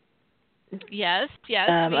 Yes.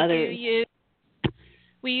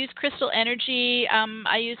 We use Crystal Energy.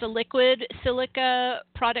 I use a liquid silica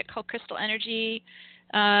product called Crystal Energy.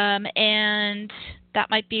 And that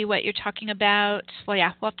might be what you're talking about. Well,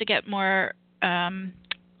 yeah, we'll have to get a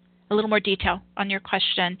little more detail on your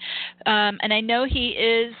question. And I know he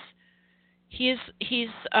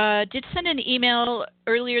did send an email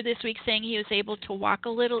earlier this week saying he was able to walk a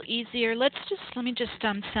little easier. Let me just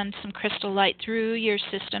send some crystal light through your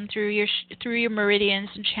system, through your meridians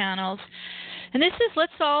and channels. And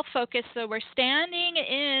let's all focus. So we're standing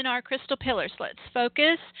in our crystal pillars. Let's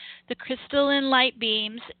focus the crystalline light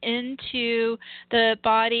beams into the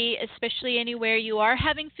body, especially anywhere you are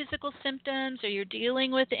having physical symptoms or you're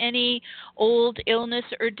dealing with any old illness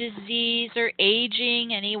or disease or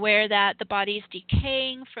aging, anywhere that the body's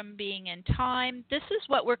decaying from being in time. This is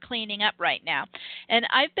what we're cleaning up right now. And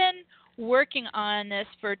I've been working on this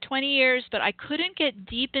for 20 years, but I couldn't get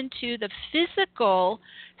deep into the physical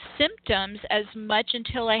symptoms as much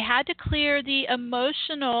until I had to clear the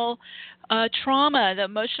emotional trauma, the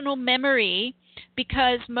emotional memory,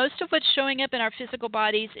 because most of what's showing up in our physical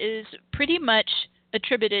bodies is pretty much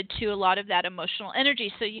attributed to a lot of that emotional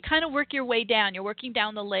energy. So you kind of work your way down. You're working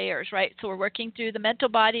down the layers, right? So we're working through the mental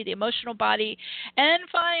body, the emotional body, and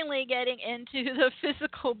finally getting into the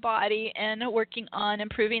physical body and working on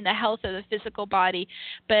improving the health of the physical body.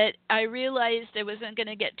 But I realized I wasn't going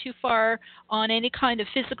to get too far on any kind of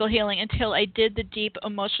physical healing until I did the deep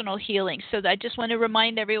emotional healing. So I just want to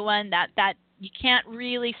remind everyone that you can't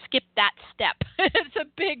really skip that step. It's a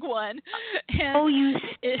big one. And you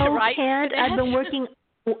right? Can't. I've been working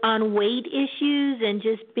on weight issues and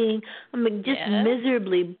just being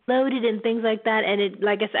miserably bloated and things like that. And it,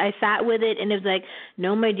 like I sat with it and it was like,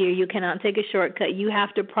 no, my dear, you cannot take a shortcut. You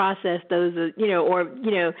have to process those,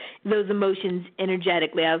 those emotions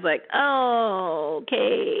energetically. I was like, oh,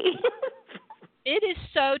 okay. It is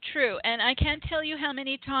so true, and I can't tell you how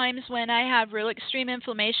many times when I have real extreme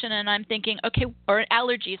inflammation and I'm thinking, okay, or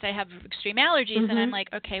allergies, I have extreme allergies, and I'm like,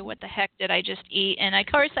 okay, what the heck did I just eat? And of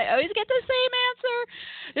course, I always get the same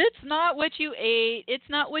answer. It's not what you ate. It's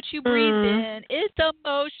not what you breathed in. It's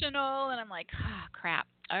emotional. And I'm like, crap.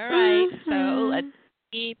 All right, so let's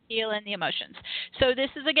keep healing the emotions. So this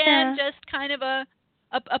is, again, just kind of a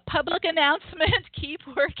public announcement. Keep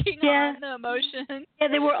working on the emotions. Yeah,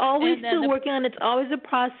 they were always still working on it. It's always a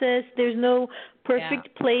process. There's no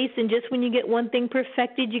perfect place, and just when you get one thing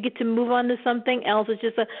perfected, you get to move on to something else. It's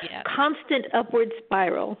just a constant upward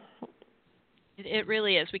spiral. It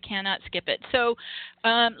really is. We cannot skip it. So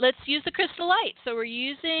let's use the crystal light. So we're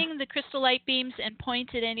using the crystal light beams and point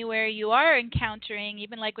it anywhere you are encountering,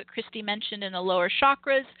 even like what Christy mentioned in the lower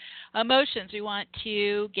chakras, emotions. We want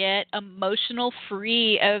to get emotional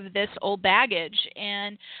free of this old baggage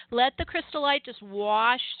and let the crystal light just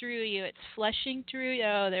wash through you. It's flushing through you.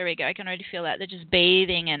 Oh, there we go. I can already feel that. They're just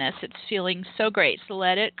bathing in us. It's feeling so great. So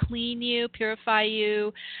let it clean you, purify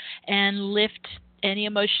you, and lift any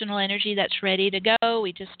emotional energy that's ready to go.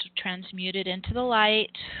 We just transmute it into the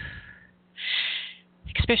light.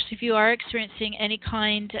 Especially if you are experiencing any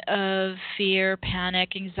kind of fear, panic,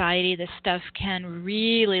 anxiety, this stuff can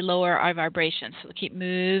really lower our vibrations. So we'll keep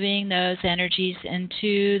moving those energies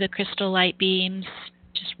into the crystal light beams,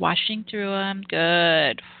 just washing through them.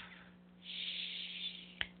 Good.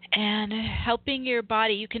 And helping your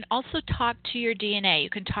body. You can also talk to your DNA. You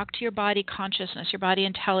can talk to your body consciousness, your body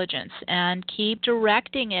intelligence, and keep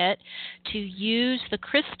directing it to use the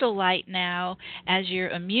crystal light now as your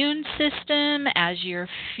immune system, as your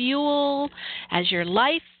fuel, as your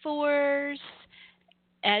life force,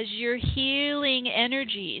 as your healing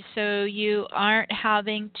energy, so you aren't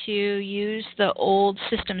having to use the old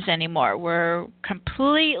systems anymore. We're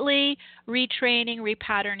completely retraining,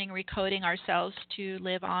 repatterning, recoding ourselves to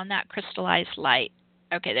live on that crystallized light.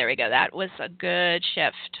 Okay, there we go. That was a good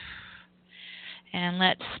shift. And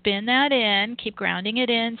let's spin that in. Keep grounding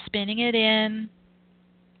it in, spinning it in.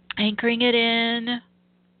 Anchoring it in.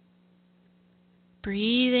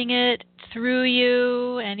 Breathing it through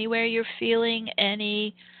you, anywhere you're feeling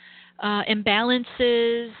any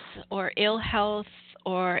imbalances or ill health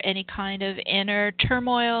or any kind of inner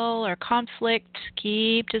turmoil or conflict.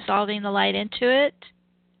 Keep dissolving the light into it.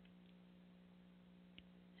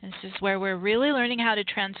 This is where we're really learning how to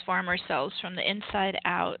transform ourselves from the inside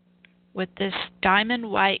out with this diamond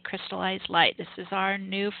white crystallized light. This is our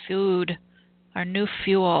new food, our new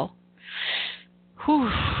fuel.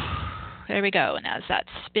 Whew. There we go. And as that's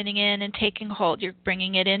spinning in and taking hold, you're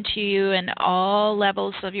bringing it into you in all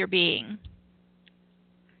levels of your being.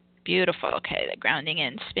 Beautiful. Okay, the grounding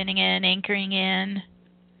in, spinning in, anchoring in.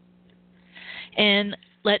 And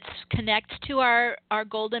let's connect to our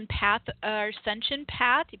golden path, our ascension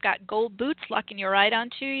path. You've got gold boots locking you right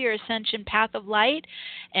onto your ascension path of light.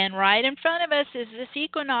 And right in front of us is this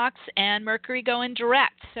equinox and Mercury going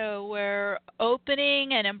direct. So we're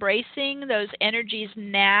opening and embracing those energies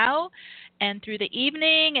now and through the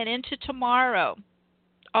evening and into tomorrow.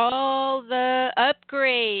 All the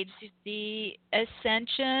upgrades, the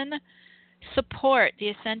ascension support, the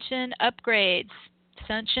ascension upgrades,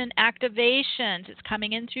 ascension activations. It's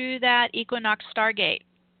coming in through that equinox stargate.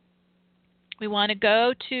 We want to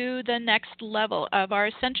go to the next level of our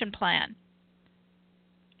ascension plan.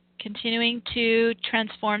 Continuing to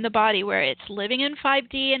transform the body where it's living in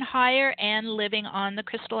 5D and higher and living on the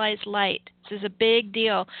crystallized light. This is a big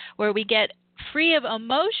deal where we get free of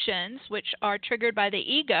emotions, which are triggered by the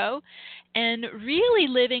ego, and really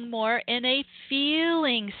living more in a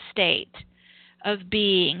feeling state of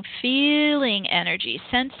being, feeling energy,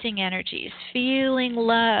 sensing energies, feeling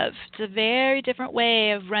love. It's a very different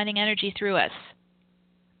way of running energy through us.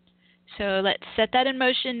 So let's set that in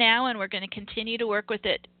motion now, and we're going to continue to work with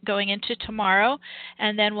it going into tomorrow.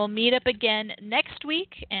 And then we'll meet up again next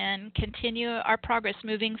week and continue our progress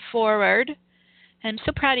moving forward. I'm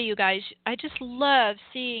so proud of you guys. I just love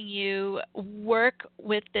seeing you work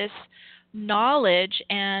with this knowledge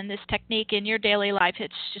and this technique in your daily life.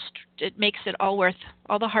 It makes it all worth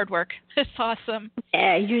all the hard work. It's awesome.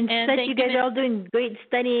 Yeah, you guys are all doing great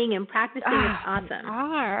studying and practicing. It's awesome.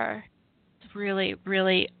 Are. It's really,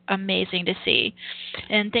 really amazing to see.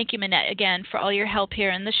 And thank you, Manette, again, for all your help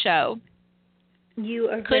here in the show. You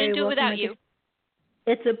are Couldn't do it without you.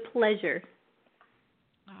 It's a pleasure.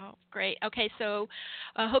 Oh, great. Okay, so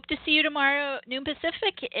hope to see you tomorrow, noon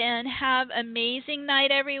Pacific, and have an amazing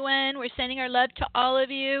night, everyone. We're sending our love to all of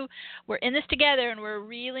you. We're in this together, and we're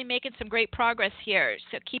really making some great progress here.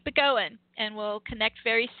 So keep it going, and we'll connect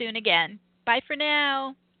very soon again. Bye for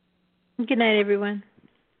now. Good night, everyone.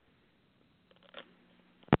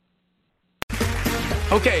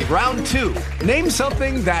 Okay, round two. Name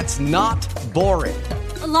something that's not boring.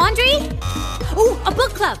 A laundry? Ooh, a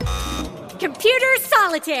book club. Computer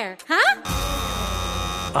solitaire, huh?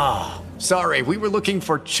 Ah, oh, sorry, we were looking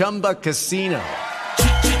for Chumba Casino.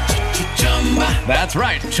 That's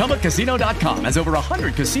right, ChumbaCasino.com has over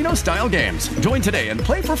 100 casino-style games. Join today and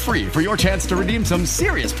play for free for your chance to redeem some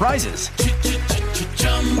serious prizes.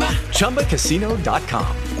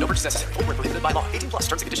 ChumbaCasino.com. No purchase necessary. Void where prohibited by law. 18+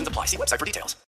 terms and conditions apply. See website for details.